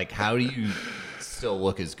 How do you still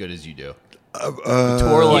look as good as you do? The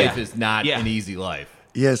tour life is not an easy life.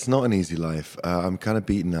 Yeah, it's not an easy life. I'm kind of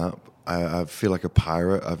beaten up. I feel like a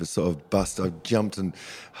pirate. I've sort of I've jumped and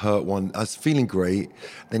hurt one. I was feeling great.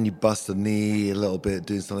 Then you bust a knee a little bit,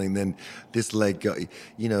 doing something. Then this leg got,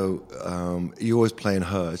 you're always playing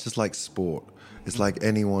hurt. It's just like sport. It's like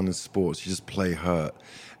anyone in sports. You just play hurt.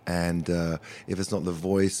 And if it's not the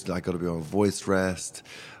voice, I got to be on voice rest.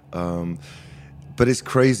 But it's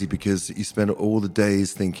crazy because you spend all the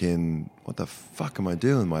days thinking, what the fuck am I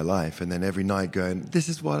doing in my life? And then every night going, this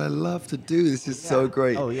is what I love to do. This is so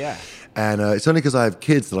great. Oh, yeah. And it's only because I have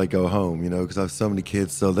kids that I go home, because I have so many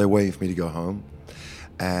kids. So they're waiting for me to go home.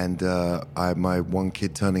 And I have my one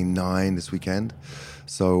kid turning 9 this weekend.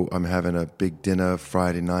 So I'm having a big dinner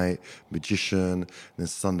Friday night, magician, and then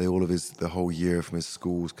Sunday, the whole year from his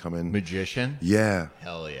schools coming. Magician? Yeah.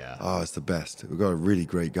 Hell yeah. Oh, it's the best. We've got a really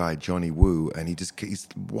great guy, Johnny Woo, and he's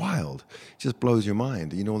wild. He just blows your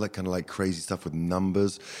mind. All that kind of like crazy stuff with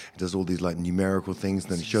numbers. He does all these like numerical things,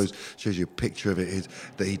 and then he shows you a picture of it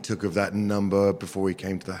that he took of that number before he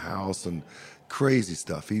came to the house, and crazy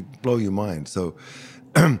stuff. He'd blow your mind. So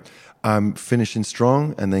I'm finishing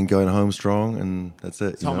strong and then going home strong, and that's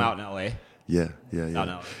it. It's home out in L.A. Yeah.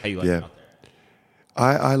 No. How you like it out there?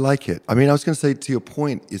 I like it. I was going to say, to your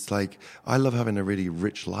point, it's like I love having a really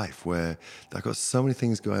rich life where I've got so many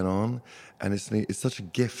things going on, and it's such a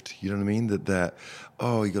gift. You know what I mean? That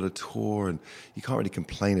you got a tour, and you can't really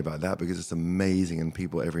complain about that because it's amazing, and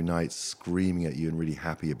people every night screaming at you and really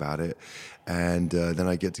happy about it. And then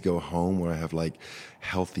I get to go home where I have like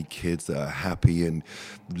healthy kids that are happy and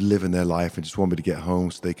living their life and just want me to get home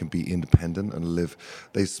so they can be independent and live.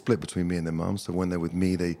 They split between me and their mom, so when they're with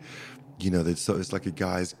me, so it's like a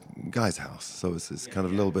guy's house. So it's kind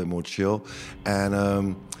of a little bit more chill,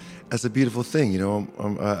 and it's a beautiful thing.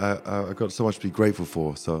 I've got so much to be grateful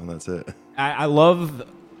for. So that's it. I love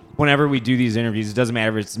whenever we do these interviews. It doesn't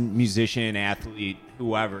matter if it's musician, athlete,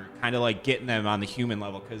 whoever. Kind of like getting them on the human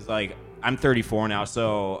level, because like I'm 34 now,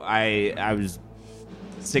 so I was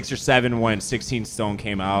 6 or 7 when 16 Stone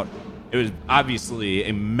came out. It was obviously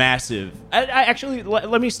a massive. Actually,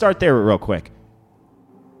 let me start there real quick.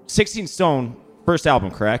 16 Stone, first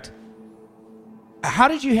album, correct? How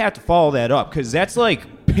did you have to follow that up? Because that's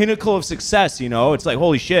like pinnacle of success, It's like,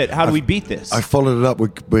 holy shit, how do we beat this? I followed it up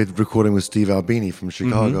with recording with Steve Albini from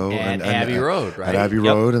Chicago. Mm-hmm. And Abbey Road, right? At Abbey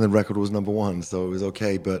Road, and the record was #1, so it was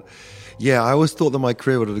okay. But yeah, I always thought that my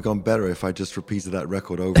career would have gone better if I just repeated that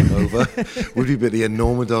record over and over. Would we be at the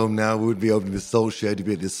Enormodome now? We would be opening the Salt Shed. We'd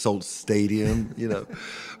be at the Salt Stadium,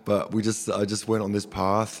 But I just went on this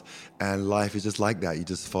path, and life is just like that. You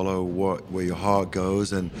just follow where your heart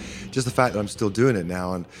goes, and just the fact that I'm still doing it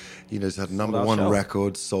now, and just had #1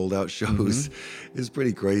 record, sold out shows, is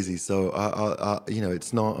pretty crazy. So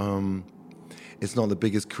it's not. it's not the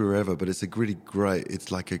biggest career ever, but it's a really great.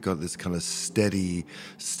 It's like it got this kind of steady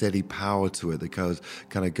power to it that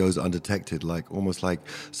kind of goes undetected, like almost like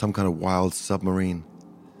some kind of wild submarine.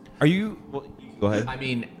 Are you? Well, go ahead. I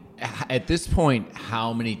mean, at this point,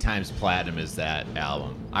 how many times platinum is that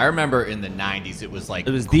album? I remember in the 90s, it was like...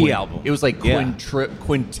 It was the album. It was like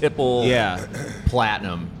quintuple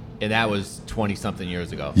platinum, and that was 20-something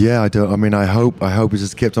years ago. Yeah, I hope it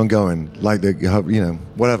just kept on going. Like,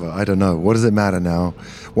 whatever, I don't know. What does it matter now?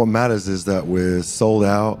 What matters is that we're sold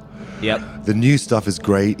out. Yep. The new stuff is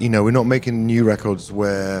great. We're not making new records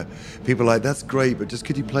where people are like, that's great, but just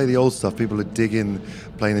could you play the old stuff? People are digging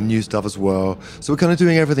playing the new stuff as well. So we're kind of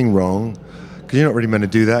doing everything wrong, because you're not really meant to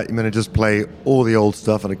do that. You're meant to just play all the old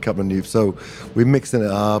stuff and a couple of new. So we're mixing it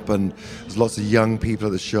up, and there's lots of young people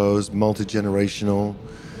at the shows, multi-generational.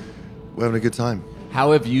 We're having a good time.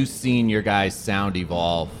 How have you seen your guys' sound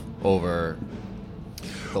evolve over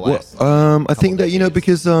the last? I think that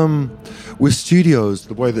because with studios,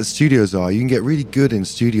 the way that studios are, you can get really good in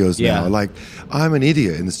studios now. Like, I'm an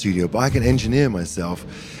idiot in the studio, but I can engineer myself.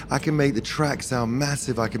 I can make the track sound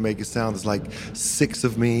massive. I can make it sound there's like 6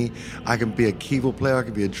 of me. I can be a keyboard player. I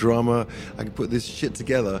can be a drummer. I can put this shit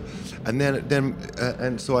together,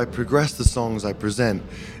 and so I progress the songs I present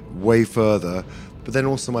way further. But then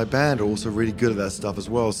also my band are also really good at that stuff as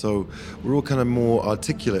well. So we're all kind of more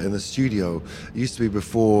articulate in the studio. It used to be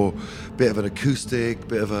before a bit of an acoustic,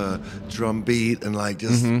 bit of a drum beat, and like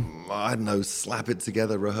just, I don't know, slap it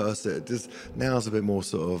together, rehearse it. Just now it's a bit more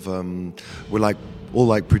sort of, we're like all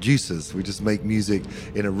like producers. We just make music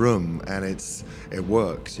in a room, and it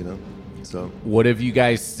works, So what have you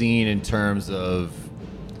guys seen in terms of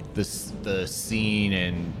the scene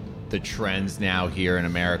and the trends now here in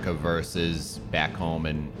America versus back home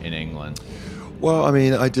in England? Well, I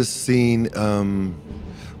mean, I just seen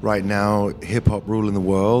right now hip-hop ruling the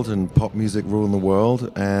world and pop music ruling the world,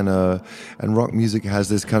 and rock music has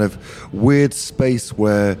this kind of weird space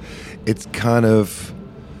where it's kind of,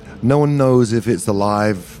 no one knows if it's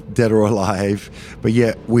alive, dead or alive, but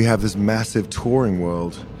yet we have this massive touring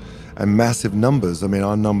world and massive numbers. I mean,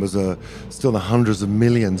 our numbers are still in the hundreds of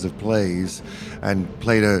millions of plays, and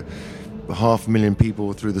played 500,000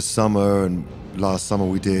 people through the summer, and last summer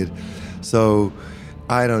we did. So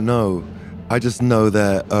I don't know. I just know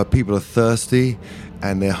that people are thirsty,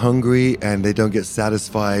 and they're hungry, and they don't get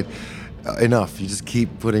satisfied enough. You just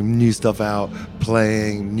keep putting new stuff out,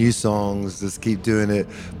 playing new songs, just keep doing it,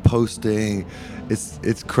 posting.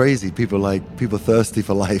 It's crazy. People thirsty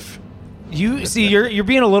for life. You see, you're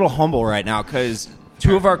being a little humble right now, because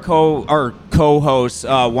two of our co-hosts,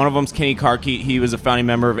 one of them's Kenny Carkeet. He was a founding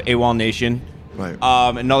member of AWOL Nation. Right.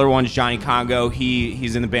 Another one's Johnny Congo.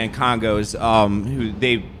 He's in the band Congos.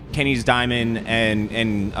 Kenny's Diamond,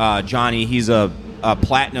 and Johnny, he's a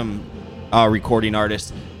platinum recording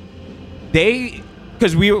artist.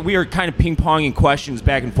 Because we were kind of ping-ponging questions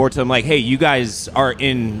back and forth to them, like, hey, you guys are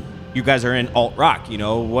in alt rock.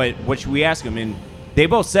 What should we ask them? And they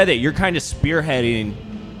both said that you're kind of spearheading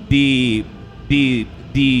the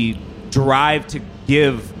drive to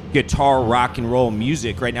give guitar rock and roll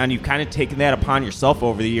music right now, and you've kind of taken that upon yourself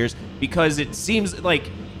over the years, because it seems like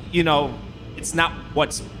it's not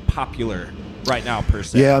what's popular right now per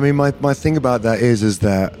se. Yeah, I mean, my thing about that is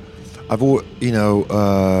that I've always,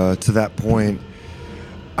 to that point,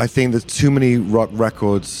 I think that too many rock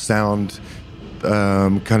records sound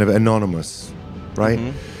kind of anonymous, right?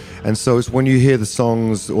 Mm-hmm. And so it's when you hear the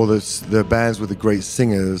songs or the bands with the great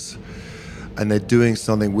singers, and they're doing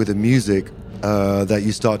something with the music, that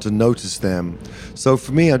you start to notice them. So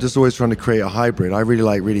for me, I'm just always trying to create a hybrid. I really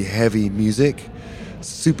like really heavy music,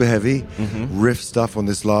 super heavy, riff stuff on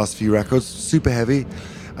this last few records, super heavy,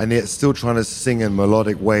 and yet still trying to sing in a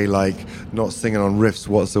melodic way, like not singing on riffs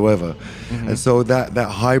whatsoever. And so that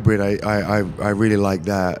hybrid, I really like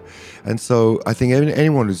that. And so I think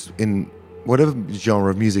anyone who's in whatever genre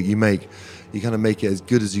of music you make, you kind of make it as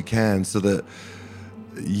good as you can, so that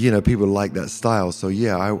people like that style. So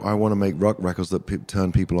yeah, I want to make rock records that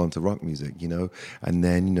turn people onto rock music, and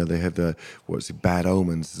then they have Bad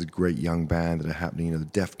Omens is a great young band that are happening, the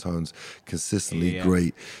Deftones, consistently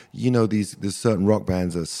great. There's certain rock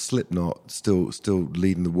bands, that Slipknot still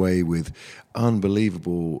leading the way with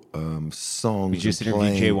unbelievable songs. We just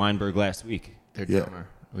interviewed Jay Weinberg last week. Their drummer.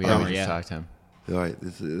 We just talked to him. Right.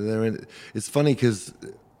 It's funny because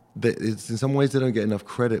in some ways they don't get enough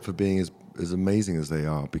credit for being as amazing as they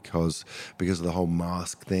are, because of the whole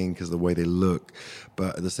mask thing, because of the way they look.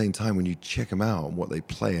 But at the same time, when you check them out and what they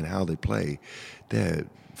play and how they play, they're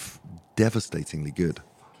devastatingly good.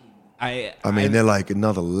 I mean, they're like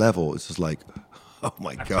another level. It's just like, oh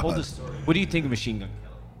my God. Told the story. What do you think of Machine Gun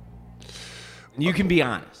Kelly? You can be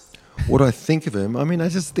honest. What do I think of him? I mean, I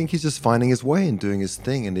just think he's just finding his way and doing his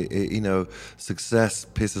thing, and success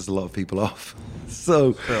pisses a lot of people off.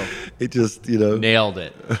 So it just, nailed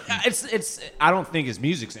it. It's. I don't think his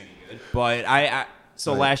music's any good, but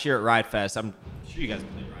last year at Ride Fest, I'm sure you guys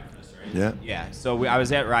played Ride Fest, right? Yeah. Yeah. So I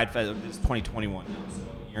was at Ride Fest. It's 2021 now, so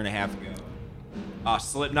a year and a half ago.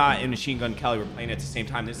 Slipknot and Machine Gun Kelly were playing at the same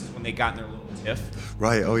time. This is when they got in their little tiff.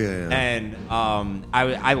 Right. Oh yeah. And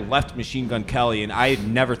I left Machine Gun Kelly, and I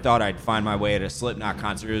never thought I'd find my way at a Slipknot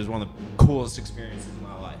concert. It was one of the coolest experiences of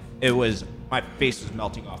my life. It was, my face was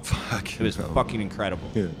melting off. It was fucking incredible.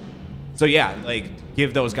 Yeah. So yeah, like,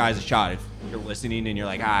 give those guys a shot. If you're listening and you're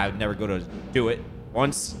like, I would never go to do it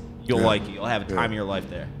once, you'll like it. You'll have a time of your life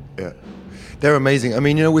there. Yeah. They're amazing. I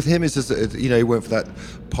mean, with him, it's just, he went for that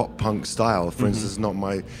pop punk style. For instance,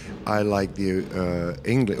 I like the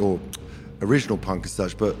English or original punk as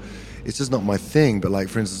such, but it's just not my thing. But like,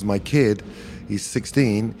 for instance, my kid, he's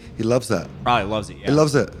 16, he loves that. Probably loves it, yeah. He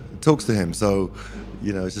loves it. It talks to him. So,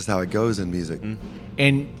 it's just how it goes in music.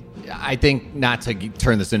 And I think, not to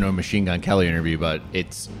turn this into a Machine Gun Kelly interview, but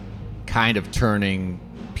it's kind of turning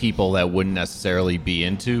people that wouldn't necessarily be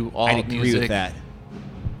into all I'd agree music with that.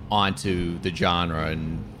 onto the genre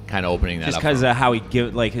and kind of opening that just up. because of how he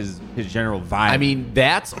give, like, his general vibe. I mean,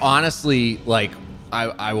 that's honestly, like,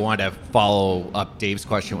 I want to follow up Dave's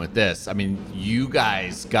question with this. I mean, you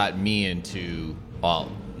guys got me into alt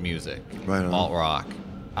music, right on. alt rock.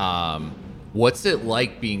 What's it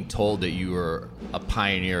like being told that you were a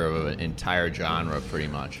pioneer of an entire genre, pretty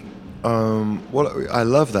much? Well, I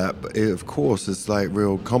love that. But of course, it's like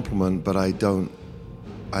real compliment, but I don't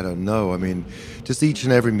know. I mean, just each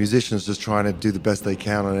and every musician's just trying to do the best they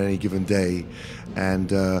can on any given day,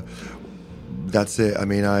 and that's it. I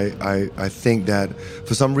mean, I think that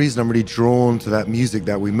for some reason I'm really drawn to that music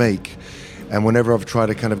that we make, and whenever I've tried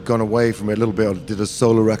to kind of gone away from it a little bit, or did a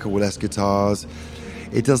solo record with less guitars,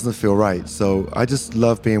 it doesn't feel right. So I just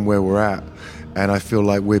love being where we're at, and I feel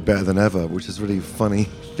like we're better than ever, which is a really funny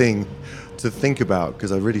thing to think about,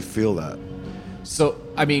 because I really feel that. So,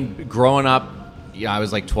 I mean, growing up, I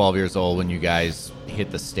was like 12 years old when you guys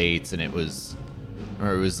hit the States, and it was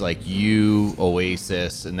like you,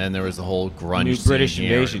 Oasis, and then there was the whole grunge New scene British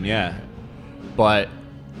here. Invasion, yeah. But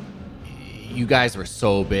you guys were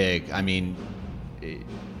so big. I mean,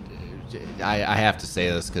 I have to say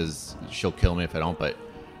this because she'll kill me if I don't, but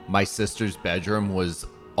my sister's bedroom was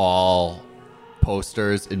all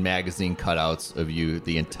posters and magazine cutouts of you,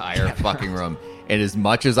 the entire fucking room. And as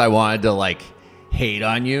much as I wanted to, like, hate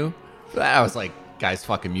on you, I was like, guys,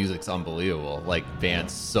 fucking music's unbelievable. Like,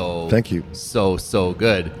 band's so... Thank you. So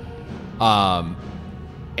good.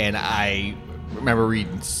 And I remember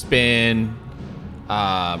reading Spin,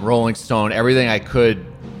 Rolling Stone, everything I could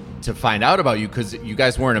to find out about you, because you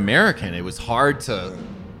guys weren't American. It was hard to,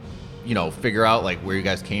 figure out, like, where you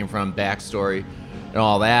guys came from, backstory, and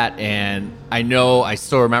all that. And I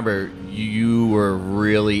still remember you were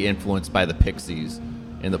really influenced by the Pixies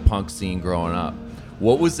in the punk scene growing up.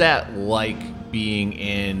 What was that like, being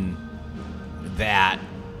in that?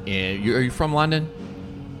 Are you from London?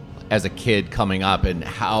 As a kid coming up, and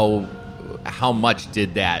how much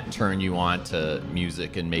did that turn you on to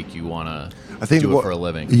music and make you want to do it for a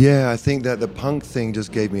living? Yeah, I think that the punk thing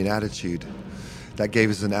just gave me an attitude. That gave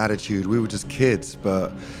us an attitude. We were just kids,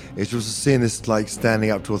 but it was just seeing this, like,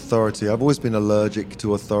 standing up to authority. I've always been allergic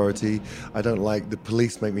to authority. I don't like the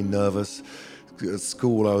police, make me nervous. At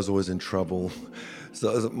school, I was always in trouble. So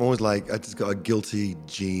I'm always like, I just got a guilty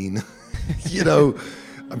gene.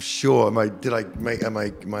 I'm sure. No,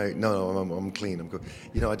 I'm clean. I'm good.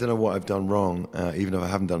 I don't know what I've done wrong, even if I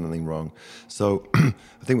haven't done anything wrong. So I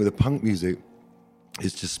think with the punk music,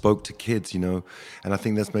 it just spoke to kids, and I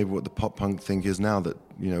think that's maybe what the pop punk thing is now that,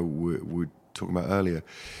 we're talking about earlier.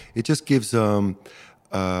 It just gives,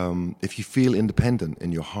 if you feel independent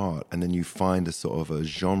in your heart, and then you find a sort of a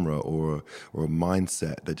genre or a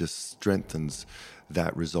mindset that just strengthens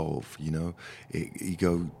that resolve, you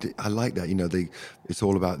go, I like that, it's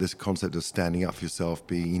all about this concept of standing up for yourself,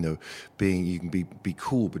 being you can be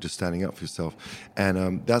cool, but just standing up for yourself.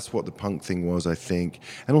 And that's what the punk thing was, I think.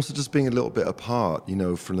 And also just being a little bit apart,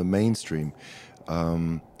 from the mainstream.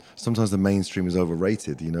 Sometimes the mainstream is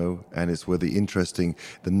overrated, and it's where the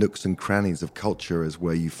nooks and crannies of culture is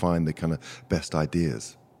where you find the kind of best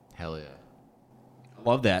ideas. Hell yeah.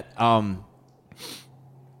 Love that.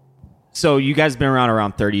 So you guys have been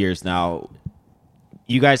around 30 years now.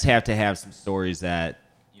 You guys have to have some stories that,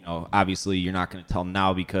 obviously you're not going to tell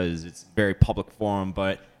now because it's a very public forum,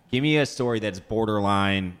 but give me a story that's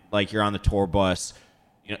borderline, like you're on the tour bus,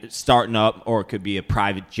 starting up, or it could be a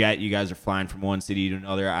private jet. You guys are flying from one city to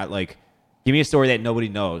another. Give me a story that nobody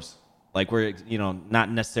knows. Like where,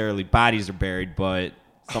 not necessarily bodies are buried, but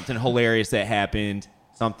something hilarious that happened.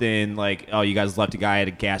 Something like, oh, you guys left a guy at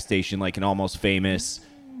a gas station like an Almost Famous.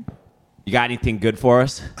 You got anything good for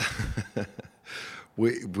us?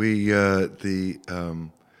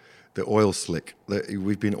 The oil slick.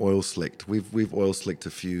 We've been oil slicked. We've oil slicked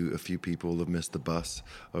a few people have missed the bus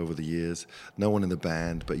over the years. No one in the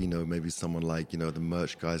band, but maybe someone like the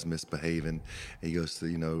merch guy's misbehaving. He goes to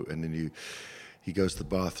and then he goes to the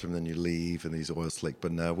bathroom, then you leave, and he's oil slick.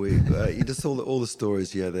 But no, we just all the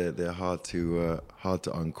stories. Yeah, they're hard to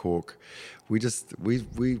uncork. We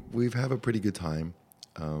have a pretty good time.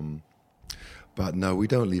 But no, we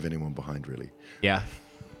don't leave anyone behind, really. Yeah.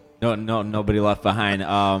 No, nobody left behind.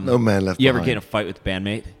 No man left behind. You ever get in a fight with a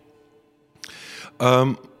bandmate?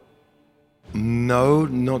 No,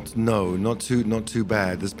 not too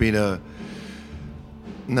bad. There's been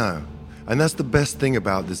no. And that's the best thing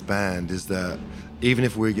about this band is that even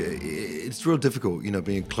if it's real difficult, being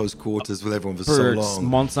in close quarters with everyone for so long.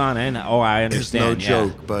 Months on end. Oh, I understand. It's no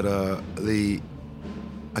joke, but I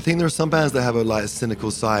think there are some bands that have a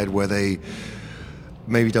cynical side where they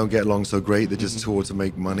maybe don't get along so great. They just tour to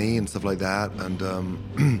make money and stuff like that. And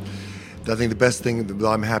I think the best thing that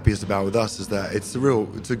I'm happiest about with us is that it's a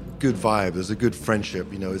good vibe. There's a good friendship.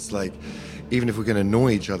 It's like even if we're going to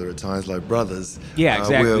annoy each other at times, like brothers. Yeah,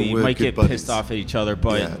 exactly. You might get buddies. pissed off at each other,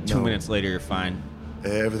 but 2 minutes later you're fine.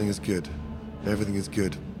 Everything is good. Everything is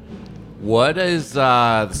good. What is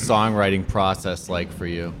the songwriting process like for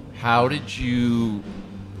you? How did you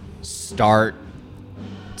start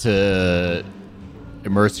to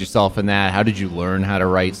immerse yourself in that? How did you learn how to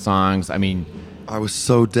write songs? I mean, I was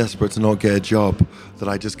so desperate to not get a job that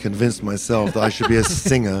I just convinced myself that I should be a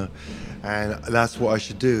singer, and that's what I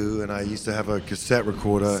should do. And I used to have a cassette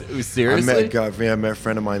recorder. Seriously? I met a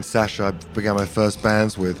friend of mine, Sasha, I began my first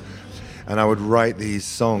bands with, and I would write these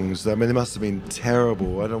songs. I mean, they must have been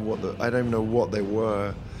terrible. I don't even know what they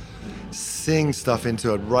were. Sing stuff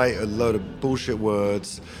into it, write a load of bullshit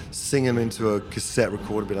words, sing them into a cassette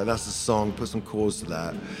recorder, be like, that's the song, put some chords to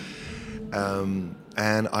that.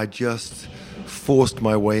 And I just forced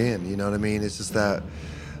my way in, you know what I mean? It's just that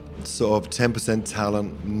sort of 10%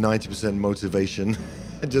 talent, 90% motivation,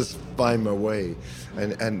 and just find my way.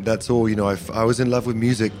 And that's all, I was in love with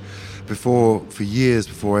music for years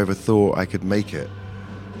before I ever thought I could make it.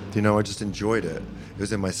 I just enjoyed it. It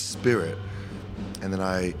was in my spirit. And then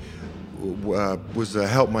I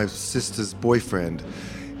helped my sister's boyfriend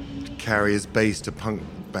carry his bass to punk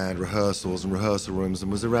band rehearsals and rehearsal rooms,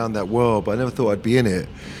 and was around that world, but I never thought I'd be in it.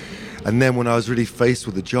 And then when I was really faced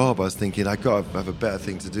with the job, I was thinking, I got to have a better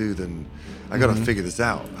thing to do than, I got to figure this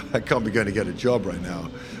out. I can't be going to get a job right now.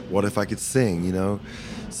 What if I could sing,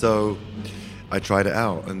 So I tried it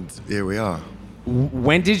out, and here we are.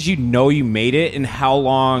 When did you know you made it, and how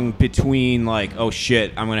long between like, oh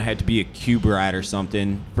shit, I'm gonna have to be a cube rat or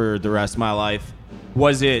something for the rest of my life,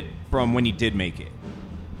 was it from when you did make it?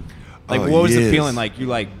 Like, what was the feeling like? You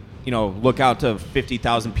look out to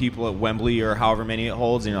 50,000 people at Wembley or however many it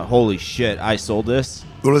holds, and you're like, holy shit, I sold this?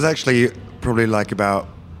 Well, it was actually probably like about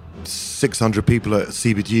 600 people at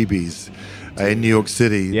CBGB's in New York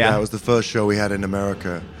City. Yeah. That was the first show we had in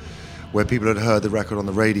America, where people had heard the record on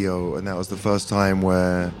the radio, and that was the first time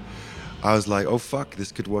where I was like, oh, fuck,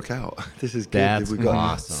 this could work out. This is good. That's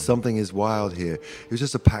awesome. Something is wild here. It was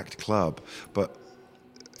just a packed club, but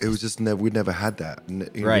it was just we'd never had that.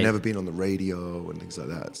 We'd never been on the radio and things like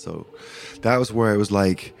that. So that was where it was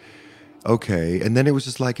like, okay. And then it was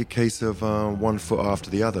just like a case of one foot after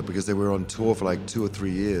the other, because they were on tour for like 2 or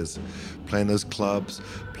 3 years, playing those clubs,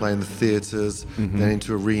 playing the theaters, then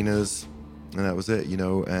into arenas. And that was it,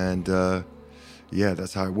 and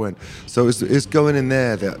that's how it went. So it's going in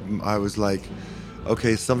there that I was like,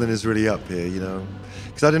 okay, something is really up here,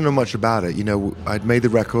 because I didn't know much about it. I'd made the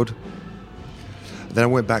record, then I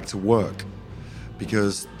went back to work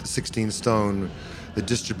because the 16 Stone, the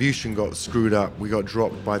distribution got screwed up. We got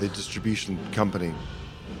dropped by the distribution company.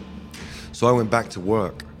 So I went back to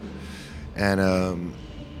work, and I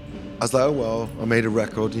was like, oh well, I made a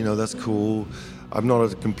record, that's cool. I'm not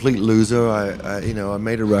a complete loser. I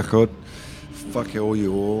made a record. Fuck it, all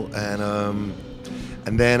you all. And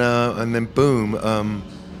then boom,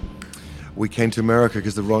 we came to America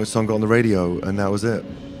because the wrong song got on the radio, and that was it.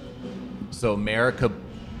 So America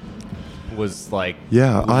was like,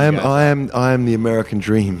 yeah, I am the American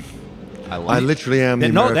dream. I literally am the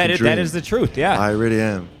American dream. That is the truth. Yeah, I really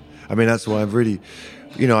am. I mean, that's why I'm really,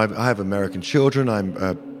 I have American children. I'm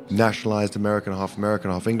nationalized American,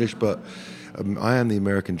 half English, but I am the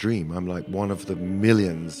American dream. I'm like one of the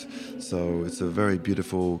millions. So it's a very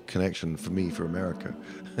beautiful connection for me, for America.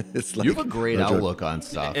 It's like, you have a great outlook on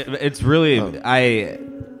stuff. It's really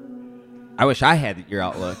I wish I had your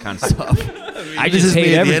outlook on stuff. I this just is hate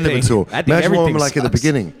me at the everything. end of a tour. I think Imagine what I'm everything like at the sucks.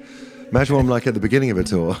 beginning. Imagine what I'm like at the beginning of a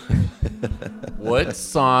tour. What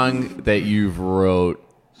song that you've wrote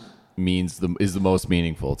is the most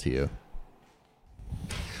meaningful to you?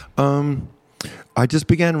 I just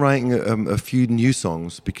began writing a few new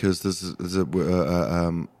songs because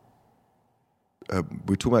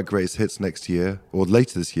we're talking about greatest hits next year or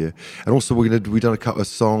later this year, and also we've done a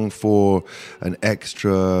song for an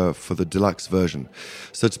extra for the deluxe version.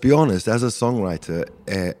 So to be honest, as a songwriter,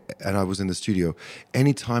 and I was in the studio,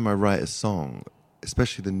 anytime I write a song,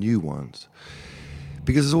 especially the new ones,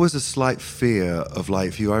 because there's always a slight fear of like,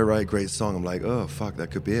 if I write a great song, I'm like, oh fuck,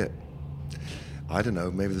 that could be it. I don't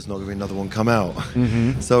know, maybe there's not going to be another one come out.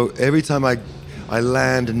 Mm-hmm. So every time I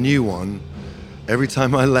land a new one,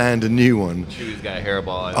 Chewie's got a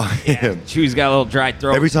hairball. Chewie's got a little dry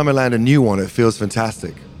throat. Every time I land a new one, it feels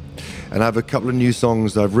fantastic. And I have a couple of new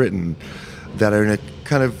songs I've written that are in a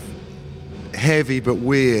kind of heavy but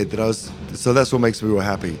weird. So that's what makes me real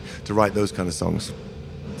happy to write those kind of songs.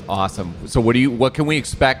 Awesome. So what can we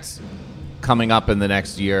expect coming up in the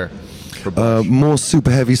next year for Bush? More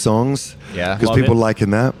super heavy songs. Yeah, because love people it.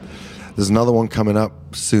 liking that. There's another one coming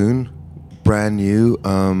up soon, brand new,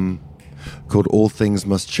 called All Things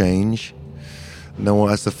Must Change. No,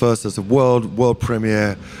 that's the first. That's a world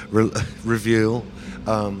premiere reveal.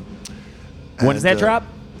 When does that drop?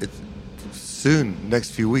 It's soon,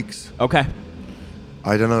 next few weeks. Okay.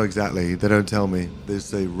 I don't know exactly. They don't tell me. They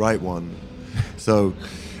say write one. So,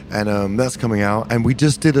 and that's coming out. And we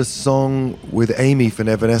just did a song with Amy from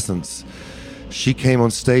Evanescence. She came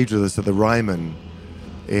on stage with us at the Ryman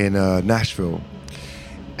in Nashville.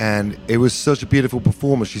 And it was such a beautiful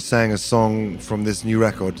performance. She sang a song from this new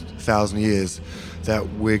record, 1,000 Years, that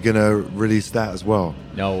we're going to release that as well.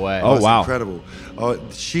 No way. Oh, That's wow. incredible.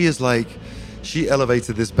 She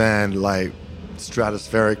elevated this band like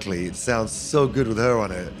stratospherically. It sounds so good with her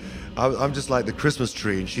on it. I'm just like the Christmas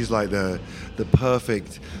tree, and she's like the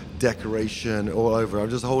perfect decoration all over. I'm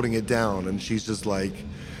just holding it down, and she's just like,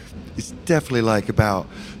 it's definitely like about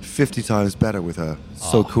 50 times better with her.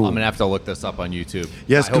 So cool. I'm gonna have to look this up on YouTube.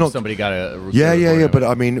 Yes, I hope somebody got a yeah. But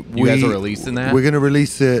I mean, you guys are releasing that. We're gonna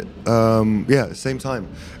release it. Same time.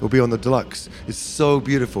 It'll be on the deluxe. It's so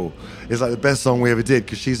beautiful. It's like the best song we ever did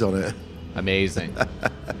because she's on it. Amazing.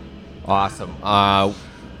 Awesome.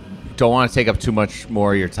 Don't want to take up too much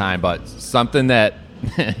more of your time, but something that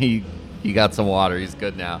he got some water. He's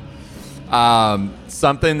good now.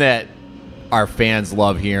 Something that our fans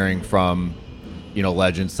love hearing from,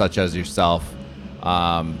 legends such as yourself.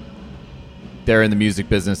 They're in the music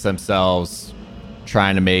business themselves,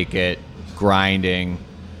 trying to make it, grinding,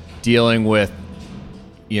 dealing with,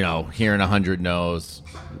 hearing 100 no's.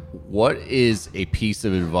 What is a piece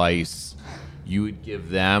of advice you would give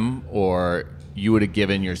them, or you would have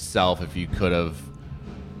given yourself if you could have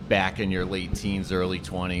back in your late teens, early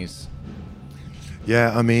 20s?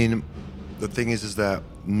 Yeah, I mean, the thing is that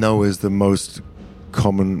no is the most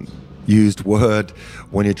common used word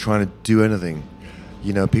when you're trying to do anything.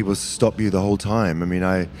 People stop you the whole time. I mean,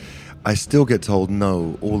 I still get told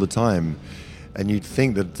no all the time, and you'd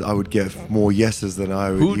think that I would get more yeses than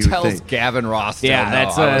I would. Who tells think. Gavin Ross? Yeah,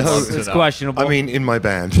 that's questionable. I mean, in my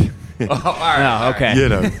band. Oh, all right. Okay.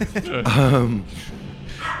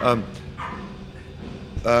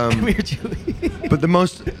 Come here, Julie. But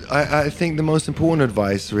I think the most important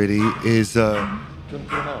advice really is.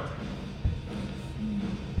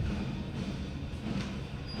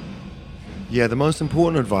 Yeah, the most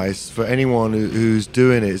important advice for anyone who's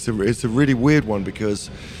doing it, it's a really weird one, because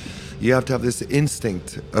you have to have this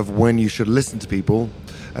instinct of when you should listen to people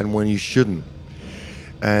and when you shouldn't.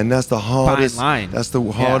 And that's the hardest Fine line. That's the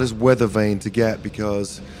hardest weather vane to get,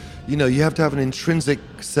 because you have to have an intrinsic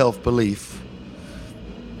self-belief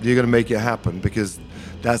you're going to make it happen, because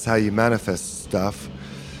that's how you manifest stuff.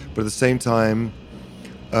 But at the same time,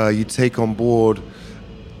 you take on board,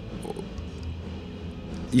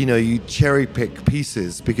 you cherry pick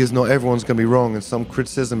pieces, because not everyone's going to be wrong, and some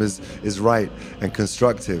criticism is right and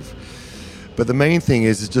constructive. But the main thing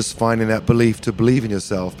is just finding that belief to believe in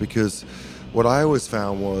yourself, because what I always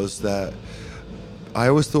found was that I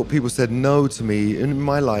always thought people said no to me in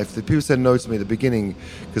my life. That people said no to me at the beginning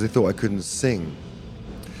because they thought I couldn't sing.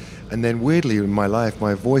 And then weirdly in my life,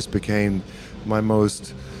 my voice became my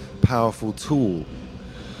most powerful tool.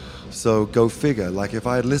 So go figure. Like if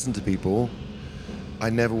I had listened to people, I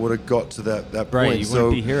never would have got to that point. Right, you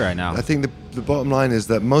wouldn't be here right now. I think the bottom line is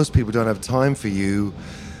that most people don't have time for you.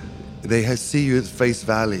 They see you at face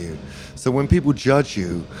value. So when people judge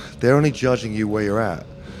you, they're only judging you where you're at.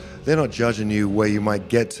 They're not judging you where you might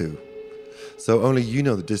get to. So only you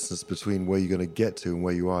know the distance between where you're going to get to and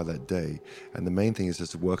where you are that day. And the main thing is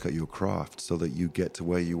just to work at your craft so that you get to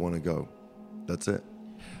where you want to go. That's it.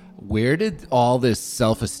 Where did all this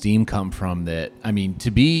self-esteem come from? That, I mean,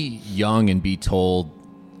 to be young and be told,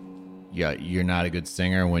 yeah, you're not a good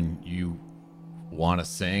singer when you want to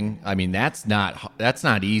sing. I mean, that's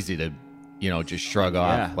not easy to, just shrug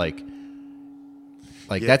off. Like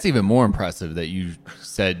that's even more impressive that you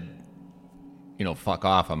said, fuck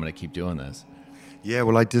off. I'm going to keep doing this. Yeah,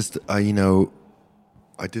 well, I didn't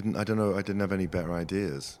have any better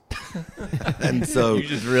ideas. And so you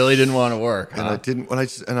just really didn't want to work. And huh? I didn't, but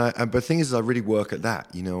the thing is, I really work at that.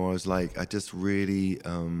 I was like, I just really,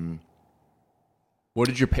 what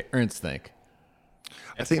did your parents think?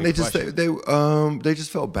 I think they just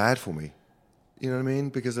felt bad for me. You know what I mean?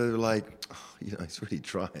 Because they were like, he's really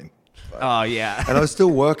trying. Oh yeah. And I was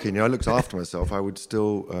still working. I looked after myself. I would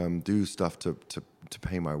still do stuff to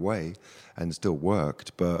pay my way, and still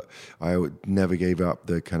worked. But I never gave up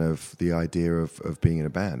the idea of being in a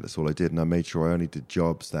band. That's all I did, and I made sure I only did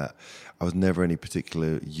jobs that I was never any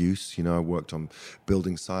particular use. I worked on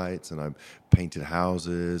building sites and I painted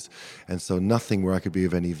houses, and so nothing where I could be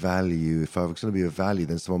of any value. If I was going to be of value,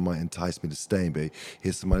 then someone might entice me to stay and be,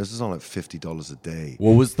 here's some money. This is on like $50 a day.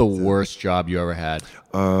 What was the worst job you ever had?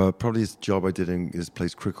 Probably this job I did in this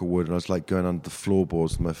place, Cricklewood, and I was like going under the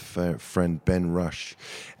floorboards with my friend Ben Rush,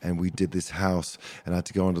 and we did this house, and I had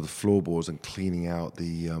to go under the floorboards and cleaning out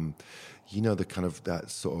the, the kind of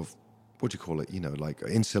that sort of, what do you call it? Like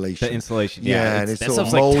insulation. The insulation, yeah, and it's that sort of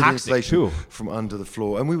stuff's like mold toxic insulation too. from under the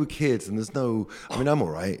floor. And we were kids, and there's no. I mean, I'm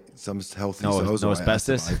all right. So I'm healthy. No, so I was no all right.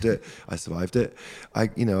 asbestos? I survived it. I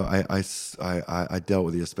dealt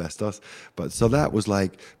with the asbestos, but so that was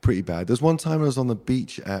like pretty bad. There's one time I was on the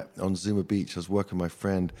beach on Zuma Beach. I was working with my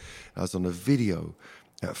friend. I was on a video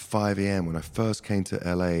at 5 a.m. when I first came to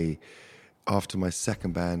LA. After my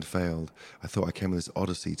second band failed, I thought I came on this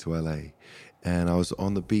odyssey to LA. And I was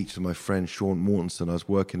on the beach with my friend Sean Mortensen. I was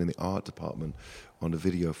working in the art department on a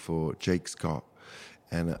video for Jake Scott.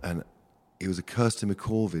 And it was a Kirsty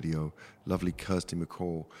MacColl video, lovely Kirsty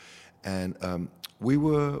MacColl. And we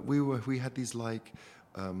had these like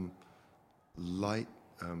light,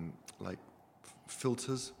 like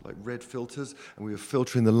filters, like red filters, and we were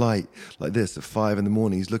filtering the light like this at 5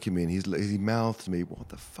 a.m. He's looking at me and he mouthed to me, "What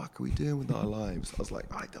the fuck are we doing with our lives?" I was like,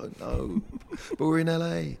 "I don't know," but we're in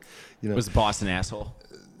LA. Was the boss an asshole?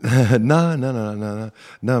 No.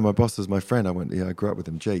 My boss was my friend. I grew up with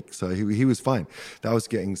him, Jake. So he was fine. That was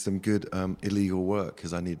getting some good illegal work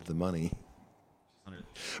because I needed the money.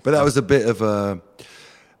 But that was a bit of a.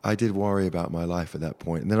 I did worry about my life at that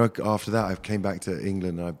point. And then after that, I came back to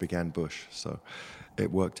England and I began Bush. So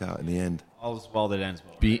it worked out in the end. All's well that ends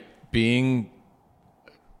well. Being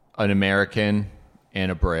an American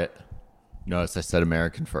and a Brit, notice I said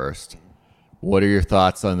American first. What are your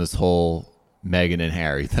thoughts on this whole Meghan and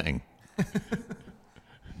Harry thing?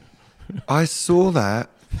 I saw that.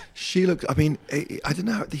 She looked, I don't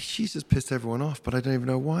know. She's just pissed everyone off, but I don't even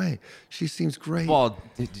know why. She seems great. Well,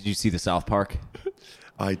 did you see the South Park?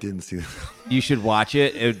 I didn't see that. You should watch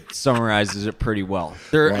it. It summarizes it pretty well.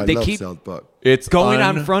 I they love keep South Park. It's going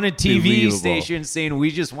on front of TV unbelievable. stations saying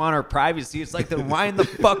we just want our privacy. It's like, then why in the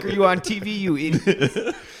fuck are you on TV, you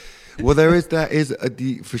idiot? Well,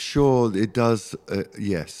 for sure. It does.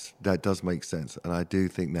 Yes, that does make sense, and I do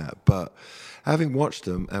think that. But having watched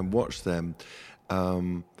them,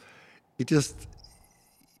 it just.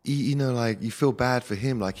 Like you feel bad for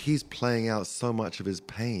him. Like he's playing out so much of his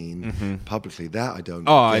pain publicly. That I don't.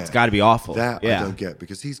 Oh, get. it's got to be awful. That I don't get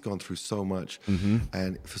because he's gone through so much,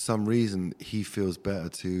 and for some reason he feels better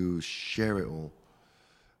to share it all,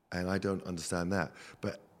 and I don't understand that.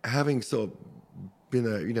 But having sort of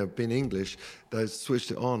been English, I switched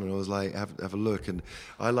it on and I was like, have a look, and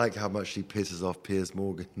I like how much she pisses off Piers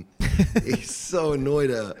Morgan. He's so annoyed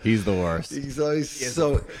at her. He's the worst. He's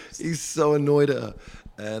so annoyed at her.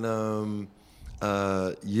 And,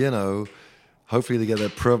 hopefully they get their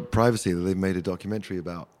privacy that they've made a documentary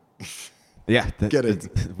about. Yeah. Get it?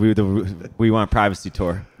 We want a privacy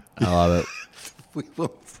tour. I love it.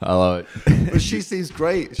 I love it. But she seems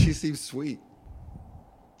great. She seems sweet.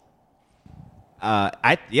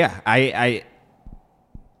 I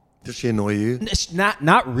Does she annoy you?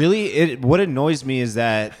 Not really. What annoys me is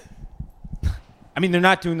that, they're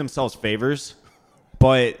not doing themselves favors,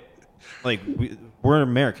 but like we're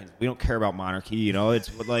Americans. We don't care about monarchy.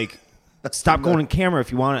 It's like, stop going on camera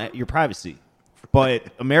if you want your privacy. But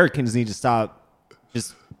Americans need to stop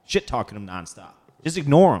just shit talking them nonstop. Just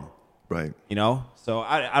ignore them. Right. You know? So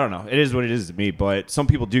I don't know. It is what it is to me. But some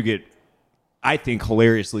people do get, I think,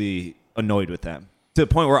 hilariously annoyed with them. To the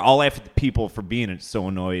point where I'll laugh at the people for being so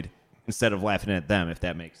annoyed instead of laughing at them, if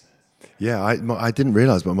that makes sense. Yeah, I didn't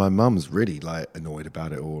realize, but my mum's really like annoyed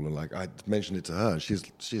about it all, and like I mentioned it to her, and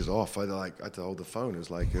she's off. I had to hold the phone. It was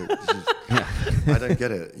like, I don't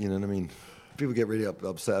get it. You know what I mean? People get really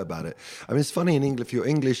upset about it. I mean, it's funny in England. If you're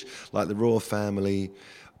English, like the royal family,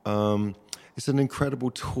 it's an incredible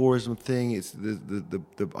tourism thing. It's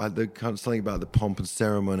the kind of something about the pomp and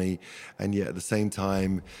ceremony, and yet at the same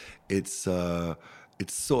time, it's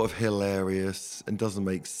sort of hilarious and doesn't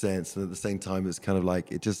make sense, and at the same time, it's kind of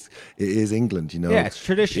like it is England, you know. Yeah, it's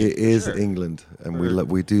tradition. It is sure. England, and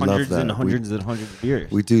we do love that. Hundreds and hundreds of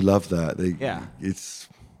years. We do love that. It's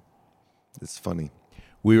funny.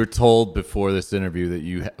 We were told before this interview that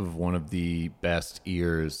you have one of the best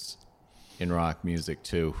ears in rock music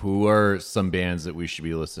too. Who are some bands that we should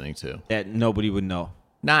be listening to? That nobody would know.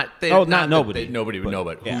 Not nobody. Nobody would know,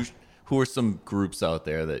 but yeah. who are some groups out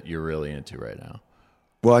there that you're really into right now?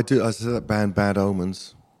 Well, I said that band Bad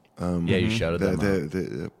Omens. Yeah, you shouted them out.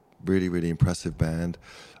 They're a really, really impressive band.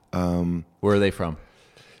 Where are they from?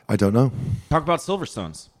 I don't know. Talk about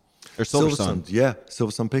Silverstones. Or Silversun. Yeah,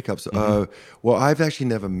 Silversun Pickups. Well, I've actually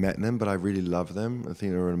never met them, but I really love them. I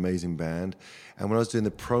think they're an amazing band. And when I was doing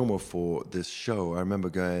the promo for this show, I remember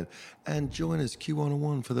going, and join us,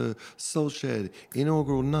 Q101, for the Soul Shed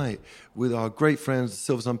inaugural night with our great friends,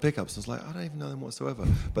 Silversun Pickups. I was like, I don't even know them whatsoever,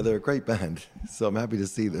 but they're a great band, so I'm happy to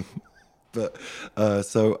see them. But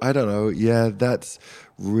so I don't know. Yeah, that's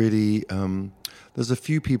really. There's a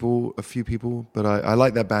few people, but I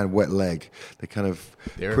like that band Wet Leg.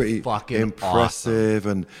 They're pretty fucking impressive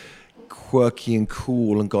and quirky and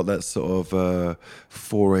cool, and got that sort of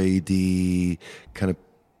 4AD kind of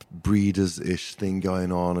Breeders-ish thing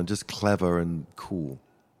going on, and just clever and cool.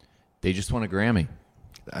 They just won a Grammy.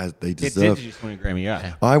 As they deserve. They did just win a Grammy,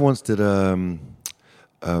 yeah. I once did a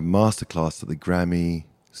masterclass at the Grammy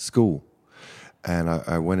School, and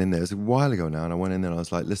I went in there. It was a while ago now, and I went in there and I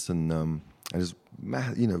was like, listen, and it was,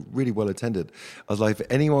 really well attended. I was like, if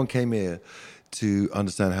anyone came here to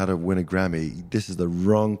understand how to win a Grammy, this is the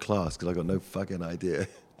wrong class, because I got no fucking idea.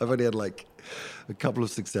 I've only had like a couple of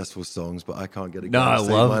successful songs, but I can't get a Grammy. No, I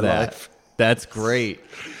love my that. life. That's great.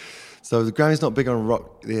 So the Grammy's not big on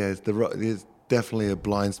rock. Yeah, there's definitely a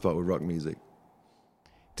blind spot with rock music.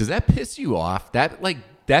 Does that piss you off? That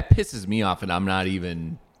pisses me off, and I'm not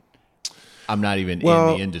even in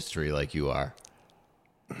the industry like you are.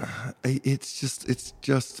 It's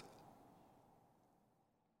just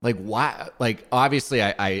like why? Like obviously, we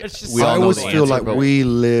I all know always the feel answer, like but we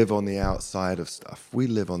live on the outside of stuff. We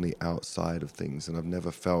live on the outside of things, and I've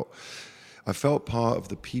never felt. I felt part of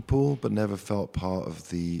the people, but never felt part of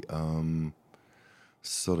the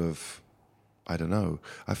sort of. I don't know.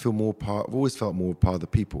 I've always felt more part of the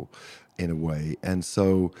people, in a way, and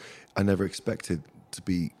so I never expected to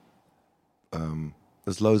be.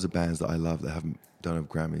 There's loads of bands that I love that don't have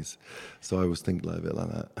Grammys, so I was thinking a bit like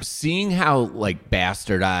that. Seeing how like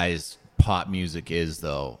bastardized pop music is,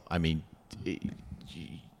 though, I mean,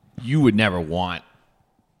 you would never want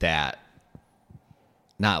that.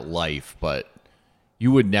 Not life, but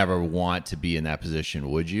you would never want to be in that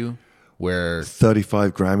position, would you? Where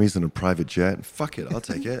 35 Grammys and a private jet. Fuck it, I'll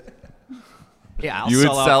take it. Yeah, you would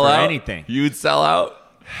sell out out for anything. You would sell out.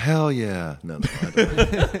 Hell yeah. No, I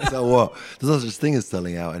don't. So what? There's no such thing as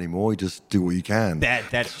selling out anymore. You just do what you can.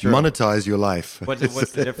 That's true. Monetize your life. What's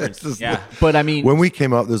the difference? Yeah. But I mean, when we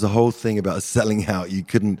came up, there's a whole thing about selling out. You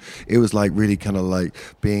couldn't. It was like really kind of like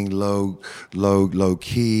being low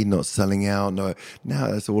key, not selling out. No, now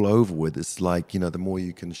that's all over with. It's like, the more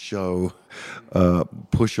you can show,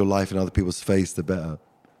 push your life in other people's face, the better.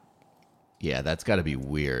 Yeah, that's got to be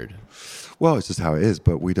weird. Well, it's just how it is.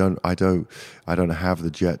 But I don't have the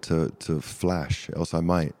jet to flash. Else I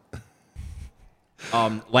might.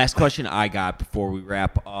 Last question I got before we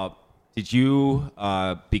wrap up: did you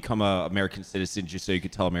become an American citizen just so you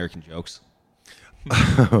could tell American jokes?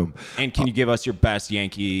 And can you give us your best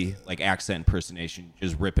Yankee accent impersonation,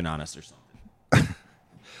 just ripping on us or something?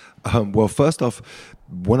 Well, first off,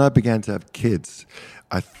 when I began to have kids,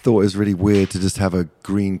 I thought it was really weird to just have a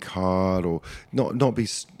green card or not be,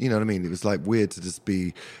 you know what I mean? It was like weird to just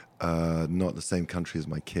be not the same country as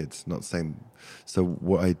my kids, not the same. So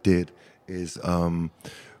what I did is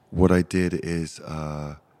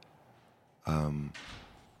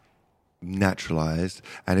naturalized,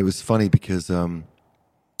 and it was funny because the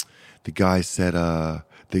guy said,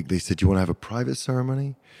 they said, "Do you want to have a private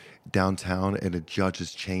ceremony?" downtown in a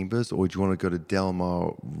judge's chambers, or do you want to go to Del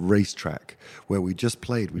Mar Racetrack where we just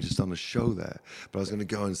played? We just done a show there, but I was going to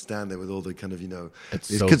go and stand there with all the kind of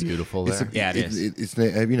It's so beautiful there. Yeah, it is. It's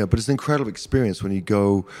but it's an incredible experience when you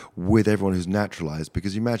go with everyone who's naturalized,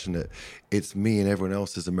 because you imagine that it's me and everyone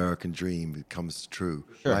else's American dream that comes true,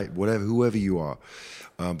 right? Whoever you are.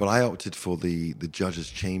 But I opted for the judges'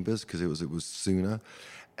 chambers because it was sooner,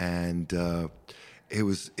 and it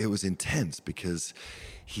was intense because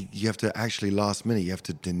you have to actually last minute you have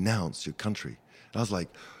to denounce your country. And I was like,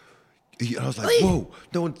 whoa,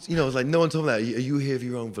 no one, I was like, no one told me that. Are you here of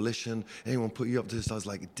your own volition? Anyone put you up to this? I was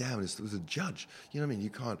like, damn, it was a judge. You know what I mean?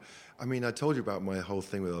 You can't. I mean, I told you about my whole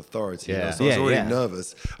thing with authority. Yeah. So I was already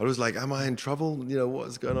nervous. I was like, am I in trouble?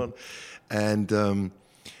 What's going on? And so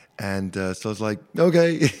I was like,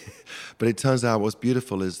 okay. But it turns out what's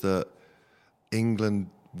beautiful is that England,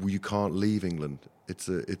 you can't leave England.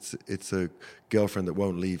 It's a girlfriend that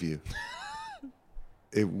won't leave you.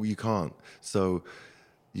 You can't. So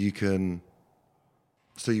you can.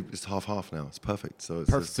 So it's half now. It's perfect. So it's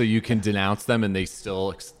Perfect. So you can denounce them and they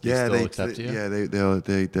still accept you. Yeah,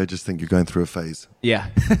 they just think you're going through a phase. Yeah.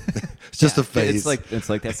 It's just a phase. It's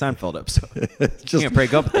like that Seinfeld episode. It's You can't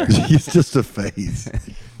break up with her. It's just a phase.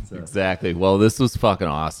 Exactly. Well, this was fucking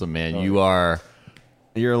awesome, man. You're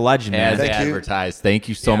a legend, man. as Thank you. advertised. Thank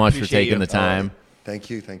you so much for appreciate taking you. the time.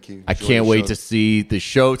 Thank you. I Enjoy can't the wait show. to see the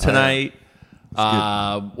show tonight.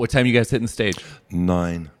 What time you guys hitting the stage?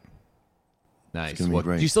 9. Nice. Gonna be What,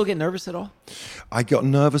 great. Do you still get nervous at all? I got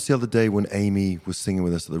nervous the other day when Amy was singing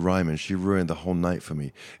with us at the Ryman. She ruined the whole night for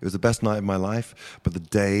me. It was the best night of my life, but the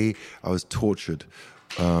day I was tortured.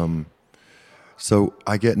 So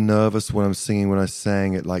I get nervous when I'm singing, when I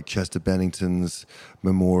sang at like Chester Bennington's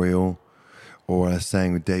memorial, or when I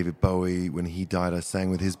sang with David Bowie when he died. I sang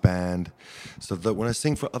with his band. So that when I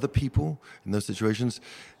sing for other people in those situations,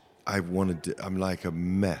 I'm like a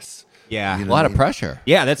mess. Yeah. You a know lot what I of mean? pressure.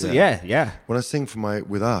 Yeah, that's yeah. When I sing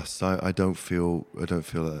with us, I don't feel that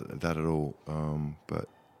at all.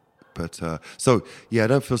 So yeah, I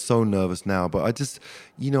don't feel so nervous now. But I just,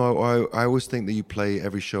 I always think that you play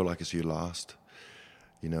every show like it's your last.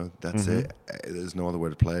 That's it. There's no other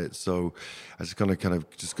way to play it. So I just gotta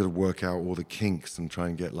gotta work out all the kinks and try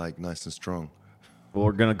and get like nice and strong. Well,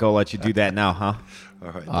 we're gonna go let you do that now, huh?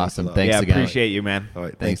 All right. Awesome. a lot. Thanks yeah, again. appreciate you, man. All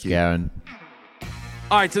right. Thanks, Thank you. Gavin.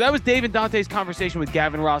 All right, so that was Dave and Dante's conversation with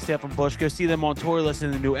Gavin Rossdale from Bush. Go see them on tour,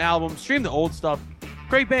 listen to the new album, stream the old stuff.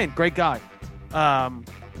 Great band, great guy.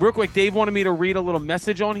 Real quick, Dave wanted me to read a little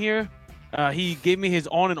message on here. He gave me his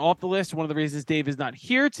on and off the list. One of the reasons Dave is not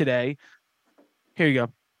here today. Here you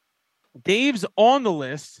go. Dave's on the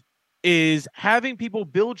list is having people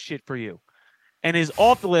build shit for you. And his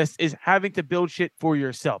off the list is having to build shit for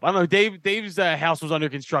yourself. I don't know. Dave's house was under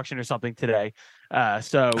construction or something today.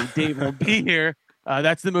 So Dave will be here.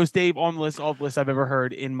 That's the most Dave on the list, off the list I've ever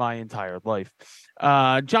heard in my entire life.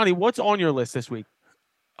 Johnny, what's on your list this week?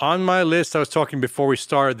 On my list, I was talking before we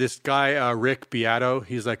started, this guy, Rick Beato.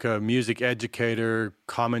 He's like a music educator,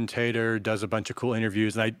 commentator, does a bunch of cool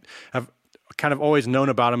interviews. And I have kind of always known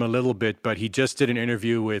about him a little bit, but he just did an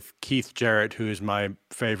interview with Keith Jarrett, who is my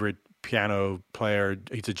favorite piano player.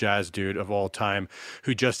 He's a jazz dude of all time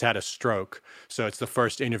who just had a stroke. So it's the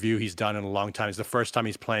first interview he's done in a long time. It's the first time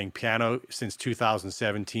he's playing piano since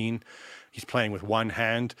 2017. He's playing with one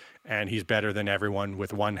hand, and he's better than everyone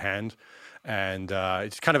with one hand. And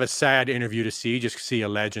it's kind of a sad interview to see a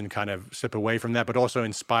legend kind of slip away from that, but also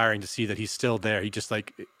inspiring to see that he's still there.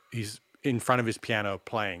 He's in front of his piano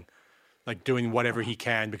playing, like doing whatever he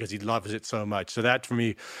can because he loves it so much. So that for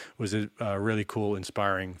me was a really cool,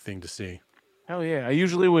 inspiring thing to see. Hell yeah. I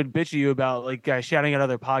usually would bitch at you about like guys shouting at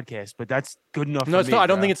other podcasts, but that's good enough No, for it's me, not. I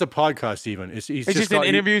don't bro. think it's a podcast even. It's just an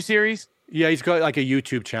interview series? Yeah, he's got like a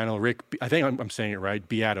YouTube channel. Rick, I think I'm saying it right.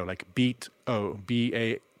 Beato, like Beato.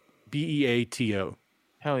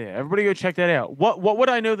 Hell yeah. Everybody go check that out. What would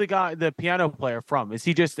I know the piano player from? Is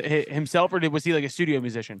he just himself or was he like a studio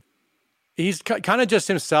musician? He's kind of just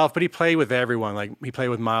himself, but he played with everyone. Like he played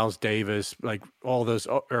with Miles Davis, like all those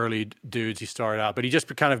early dudes he started out. But he just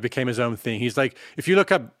kind of became his own thing. He's like, if you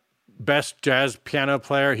look up best jazz piano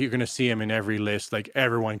player, you're going to see him in every list. Like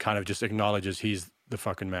everyone kind of just acknowledges he's the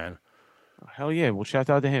fucking man. Hell yeah. Well, shout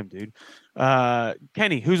out to him, dude.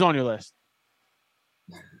 Kenny, who's on your list?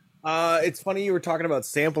 It's funny you were talking about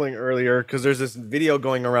sampling earlier because there's this video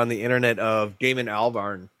going around the internet of Damon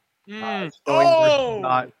Albarn.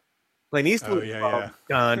 Clint Eastwood. Oh, yeah.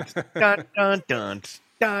 Dun, dun, dun, dun,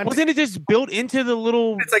 dun. Wasn't it just built into the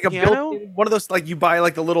little It's like a piano? built one of those, like you buy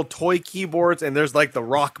like the little toy keyboards and there's like the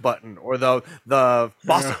rock button or the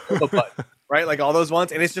bossa nova button, right? Like all those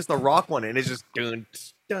ones, and it's just the rock one, and it's just dun,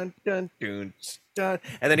 dun dun dun dun,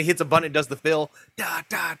 and then he hits a button and does the fill, da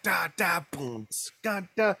da da da, boom, da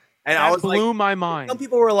da. And I That was blew like, my mind. some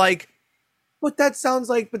people were like, but that sounds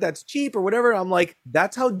like, but that's cheap or whatever. I'm like,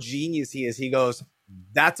 that's how genius he is. He goes,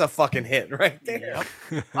 that's a fucking hit right there.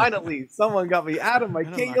 Finally, someone got me out of my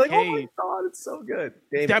cage. You're like, oh my god, it's so good.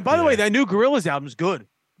 That, by the way, that new Gorillaz album's good.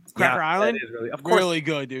 Cracker Island, that is really, of course, really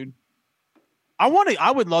good, dude. I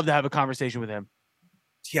would love to have a conversation with him.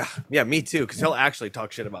 yeah, me too, because he'll actually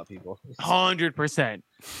talk shit about people. 100%.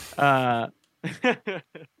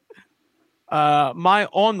 My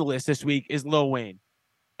on the list this week is Lil Wayne.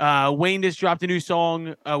 Wayne just dropped a new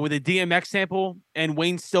song with a DMX sample, and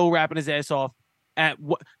Wayne's still rapping his ass off.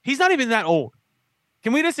 He's not even that old.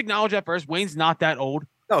 Can we just acknowledge that first? Wayne's not that old.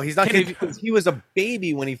 No, he's not. He was a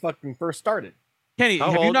baby when he fucking first started. Kenny,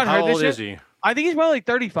 have you not heard this yet? He? I think he's probably like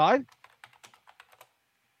 35.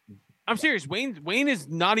 I'm serious. Wayne is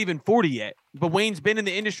not even 40 yet, but Wayne's been in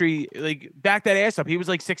the industry, like, back that ass up. He was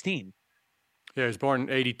like 16. Yeah, he was born in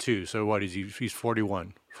 82. So what is he? He's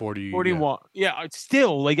 41. 41. Yeah, it's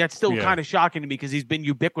still like, that's still kind of shocking to me because he's been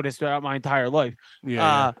ubiquitous throughout my entire life.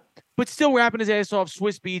 But still rapping his ass off.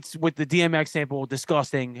 Swiss Beats with the DMX sample,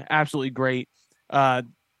 disgusting, absolutely great.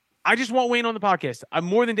 I just want Wayne on the podcast. I'm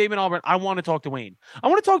more than Damon Albarn. I want to talk to Wayne. I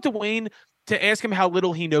want to talk to Wayne to ask him how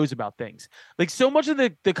little he knows about things. Like, so much of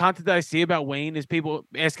the content that I see about Wayne is people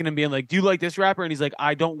asking him, being like, do you like this rapper? And he's like,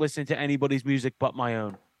 I don't listen to anybody's music but my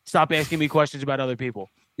own. Stop asking me questions about other people.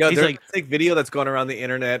 Yeah, he's there's like, a video that's going around the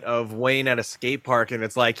internet of Wayne at a skate park, and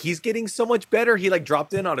it's like, he's getting so much better. He like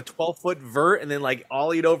dropped in on a 12-foot vert and then like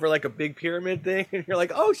ollied over like a big pyramid thing. And you're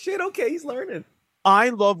like, oh shit, okay, he's learning. I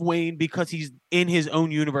love Wayne because he's in his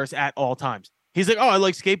own universe at all times. He's like, oh, I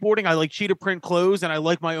like skateboarding, I like cheetah print clothes, and I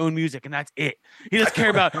like my own music, and that's it. He doesn't care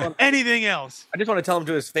about anything else. I just want to tell him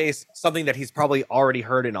to his face something that he's probably already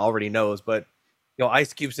heard and already knows, but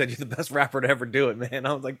Ice Cube said you're the best rapper to ever do it, man.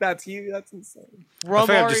 I was like, that's you. That's insane.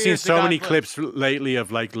 I've just seen so many clips lately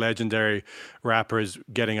of like legendary rappers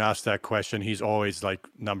getting asked that question. He's always like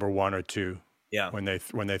number 1 or 2. Yeah. When they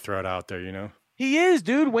throw it out there, you know. He is,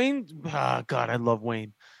 dude. Wayne. Oh, God, I love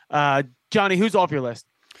Wayne. Johnny, who's off your list?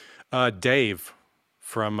 Dave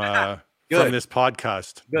from this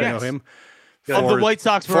podcast. Good. You know him? Of the White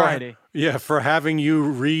Sox variety. For having you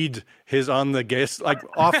read his on the guest. Like,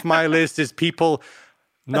 off my list is people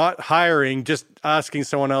not hiring, just asking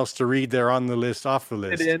someone else to read their on the list off the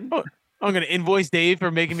list. Oh, I'm going to invoice Dave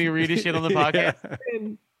for making me read his shit on the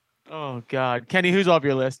podcast. Oh, God. Kenny, who's off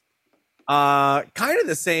your list? Kind of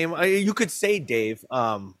the same. You could say Dave.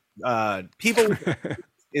 People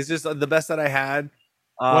is just the best that I had.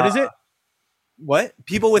 What is it? What?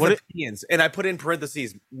 People with opinions. And I put in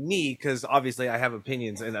parentheses me, because obviously I have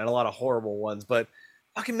opinions and a lot of horrible ones. But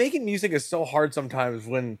fucking making music is so hard sometimes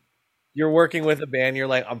when you're working with a band. You're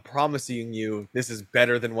like, I'm promising you this is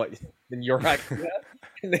better than your idea.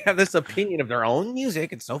 And they have this opinion of their own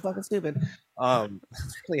music. It's so fucking stupid.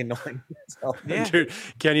 It's really annoying. So, yeah. Dude,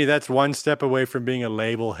 Kenny, that's one step away from being a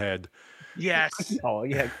label head. Yes. Oh,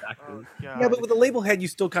 yeah, exactly. Oh, yeah, but with a label head, you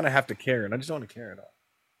still kind of have to care, and I just don't want to care at all.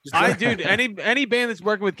 Dude, any band that's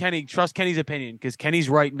working with Kenny, trust Kenny's opinion, because Kenny's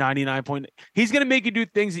right 99. He's gonna make you do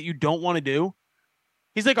things that you don't want to do.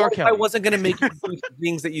 He's like R. Kelly. I wasn't gonna make you do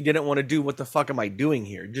things that you didn't want to do. What the fuck am I doing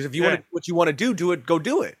here? Just if you want to, what you want to do it. Go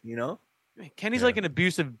do it. You know. Kenny's like an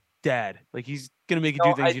abusive dad. Like, he's gonna make you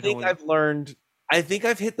do things you don't want. I've learned. I think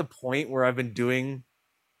I've hit the point where I've been doing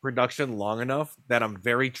production long enough that I'm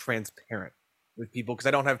very transparent with people, because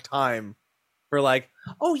I don't have time for like,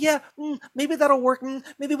 oh yeah, maybe that'll work.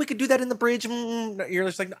 Maybe we could do that in the bridge. You're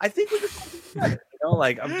just like, I think we could do that. You know,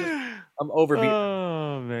 like I'm over.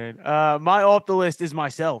 Oh man, my off the list is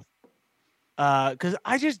myself, because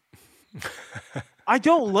I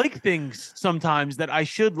don't like things sometimes that I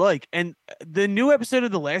should like. And the new episode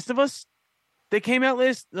of The Last of Us that came out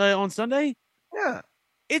on Sunday, yeah,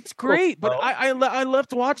 it's great. But I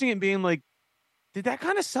left watching it being like, did that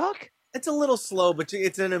kind of suck? It's a little slow, but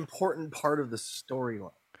it's an important part of the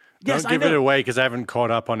storyline. Yes, Don't give it away, because I haven't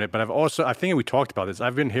caught up on it. But I think we talked about this.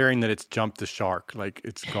 I've been hearing that it's jumped the shark. Like,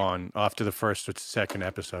 it's gone after the first or second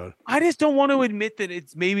episode. I just don't want to admit that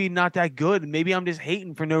it's maybe not that good. Maybe I'm just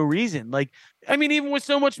hating for no reason. Like, I mean, even with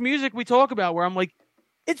so much music we talk about where I'm like,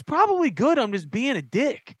 it's probably good. I'm just being a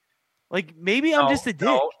dick. Like, maybe I'm just a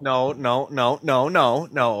dick. No.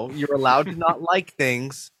 You're allowed to not like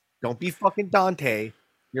things. Don't be fucking Dante.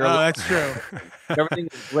 That's true. Everything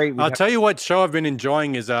is great. I'll tell you what show I've been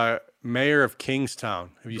enjoying is Mayor of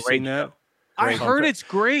Kingstown. Have you seen that? I heard it's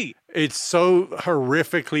great. It's so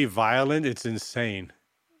horrifically violent. It's insane.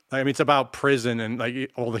 I mean, it's about prison and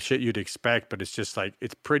like all the shit you'd expect, but it's just like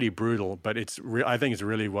it's pretty brutal. But I think it's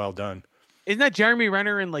really well done. Isn't that Jeremy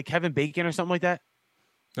Renner and like Kevin Bacon or something like that?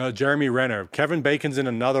 No, Jeremy Renner. Kevin Bacon's in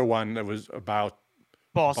another one that was about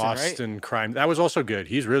Boston right? crime. That was also good.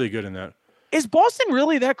 He's really good in that. Is Boston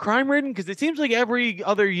really that crime-ridden? Because it seems like every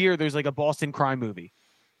other year there's like a Boston crime movie.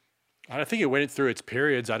 I think it went through its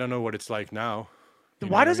periods. I don't know what it's like now.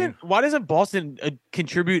 Why doesn't Boston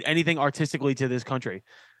contribute anything artistically to this country?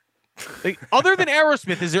 Like, other than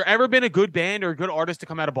Aerosmith, has there ever been a good band or a good artist to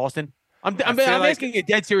come out of Boston? I'm asking a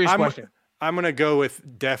dead serious question. I'm gonna go with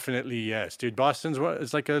definitely yes, dude. Boston's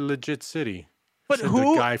it's like a legit city. But Said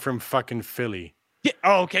who? The guy from fucking Philly. Yeah,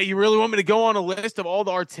 okay, you really want me to go on a list of all the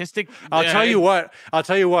artistic? I'll tell you what.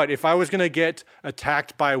 If I was gonna get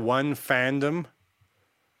attacked by one fandom,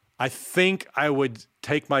 I think I would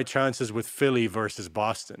take my chances with Philly versus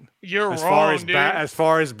Boston. You're as wrong, far as dude. As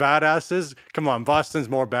far as badasses, come on, Boston's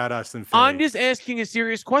more badass than Philly. I'm just asking a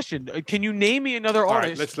serious question. Can you name me another All right,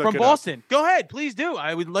 artist let's look from it up. Boston? Go ahead, please do.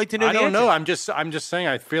 I would like to know. I the don't know. answer. I'm just saying.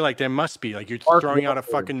 I feel like there must be. Like you're Mark throwing out a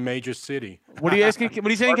Wahlberg. fucking major city. What are you asking? What are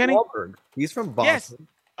you saying, Mark Kenny? Wahlberg. He's from Boston. Yes.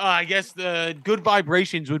 I guess the Good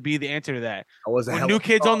Vibrations would be the answer to that. That was a Or hell New of a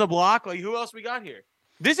Kids song. on the Block. Like, who else we got here?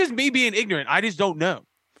 This is me being ignorant. I just don't know.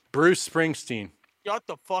 Bruce Springsteen. Shut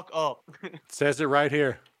the fuck up. It says it right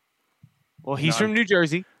here. Well, he's No, from New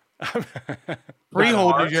Jersey.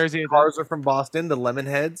 Freehold, New Cars. Jersey. Cars are from Boston. The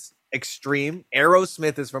Lemonheads. Extreme.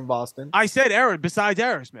 Aerosmith is from Boston. I said Aaron. Besides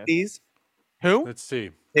Aerosmith, Pixies. who? Let's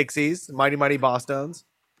see. Pixies. Mighty Mighty Bosstones.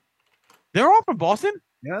 They're all from Boston.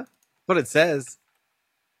 Yeah. That's what it says.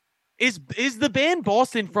 Is the band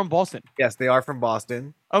Boston from Boston? Yes, they are from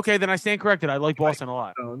Boston. Okay, then I stand corrected. I like Boston a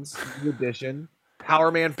lot. Stones. New Edition.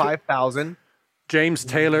 Power Man 5000. James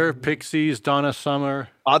Taylor, Pixies, Donna Summer,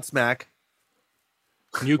 Godsmack.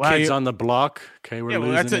 New Wow, Kids you- on the Block. Okay, we're Yeah, well,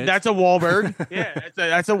 losing that's a Wahlberg. Yeah,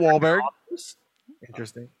 that's a Wahlberg.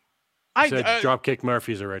 Interesting. I Said Dropkick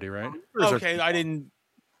Murphys already, right? okay, I didn't.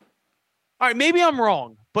 All right, maybe I'm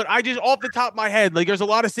wrong, but I just off the top of my head, like there's a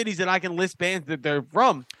lot of cities that I can list bands that they're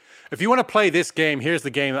from. If you want to play this game, here's the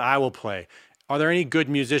game that I will play. Are there any good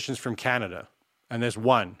musicians from Canada? And there's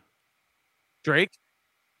one. Drake,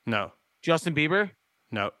 No. Justin Bieber,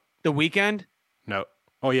 No. The Weeknd. No.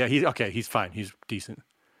 Oh yeah, he's fine. He's decent.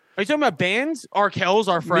 Are you talking about bands? Arkells,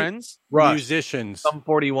 our friends. Rush. Musicians. Sum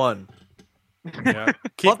 41. Yeah.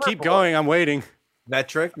 keep going. I'm waiting.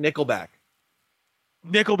 Metric. Nickelback.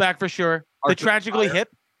 Nickelback for sure. The Arcade Tragically Fire.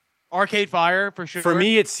 Hip. Arcade Fire for sure. For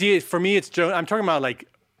me, it's Joe. I'm talking about like,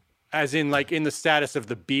 as in like in the status of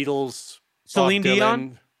the Beatles, Celine Bob Dylan.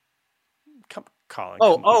 Dion? Colin.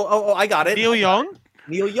 Oh, I got it. Neil Young.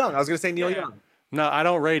 Neil Young. I was going to say Neil Yeah. Young. No, I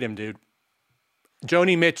don't rate him, dude.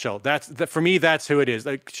 Joni Mitchell. For me. That's who it is.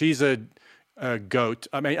 Like she's a goat.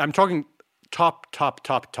 I mean, I'm talking top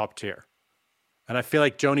tier. And I feel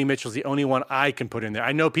like Joni Mitchell's the only one I can put in there.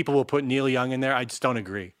 I know people will put Neil Young in there. I just don't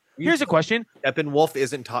agree. Here's a question: Steppenwolf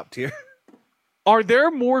isn't top tier. Are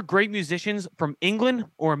there more great musicians from England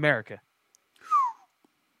or America?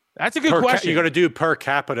 That's a good question. You're going to do per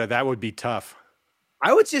capita. That would be tough.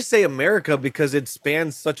 I would just say America because it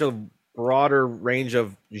spans such a broader range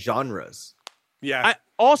of genres. Yeah.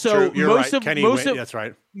 Also, true. You're most right. of Kenny most Win- of that's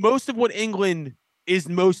right. most of what England is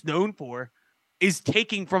most known for is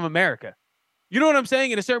taking from America. You know what I'm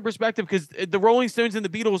saying? In a certain perspective, because the Rolling Stones and the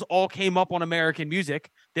Beatles all came up on American music.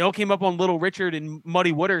 They all came up on Little Richard and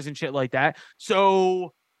Muddy Waters and shit like that.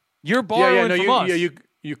 So you're borrowing from us.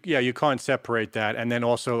 You can't separate that. And then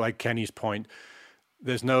also, like Kenny's point,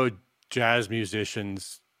 there's no jazz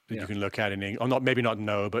musicians that you can look at in English. Or not, maybe not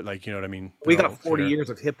no, but like, you know what I mean? We They're all got 40 here. years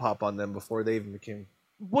of hip hop on them before they even became.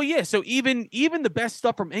 Well, yeah. So even the best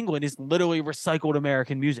stuff from England is literally recycled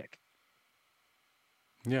American music.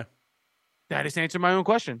 Yeah. That is answering my own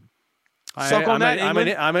question. Suck on that,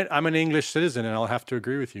 England. I'm an English citizen, and I'll have to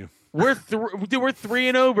agree with you. We're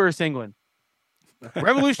 3-0 versus England.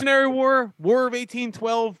 Revolutionary War, War of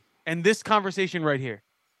 1812, and this conversation right here.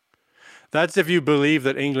 That's if you believe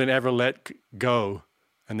that England ever let go,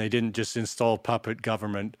 and they didn't just install puppet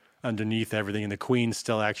government underneath everything, and the Queen's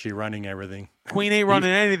still actually running everything. Queen ain't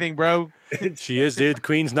running anything, bro. She is, dude.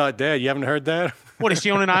 Queen's not dead. You haven't heard that? What, is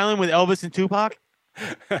she on an island with Elvis and Tupac?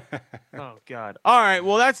 Oh, God. All right.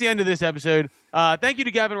 Well, that's the end of this episode. Thank you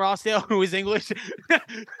to Gavin Rossdale, who is English.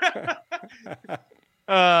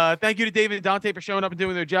 Thank you to David and Dante for showing up and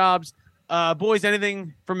doing their jobs. Boys,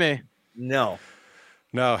 anything from me? No.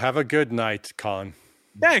 No, have a good night, Colin.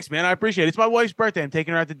 Thanks, man. I appreciate it. It's my wife's birthday. I'm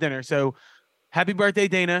taking her out to dinner. So happy birthday,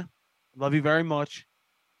 Dana. Love you very much.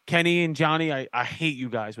 Kenny and Johnny, I hate you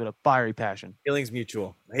guys with a fiery passion. Feelings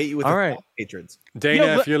mutual. I hate you with All a right. hatreds.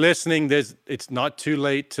 Dana, if you're listening, it's not too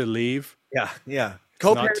late to leave. Yeah. It's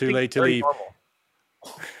not too late to leave.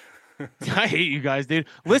 I hate you guys, dude.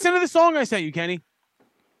 Listen to the song I sent you, Kenny.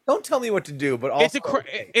 Don't tell me what to do, but also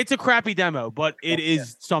it's a crappy demo, but it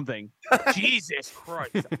is something. Jesus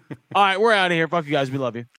Christ. All right, we're out of here. Fuck you guys. We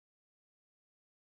love you.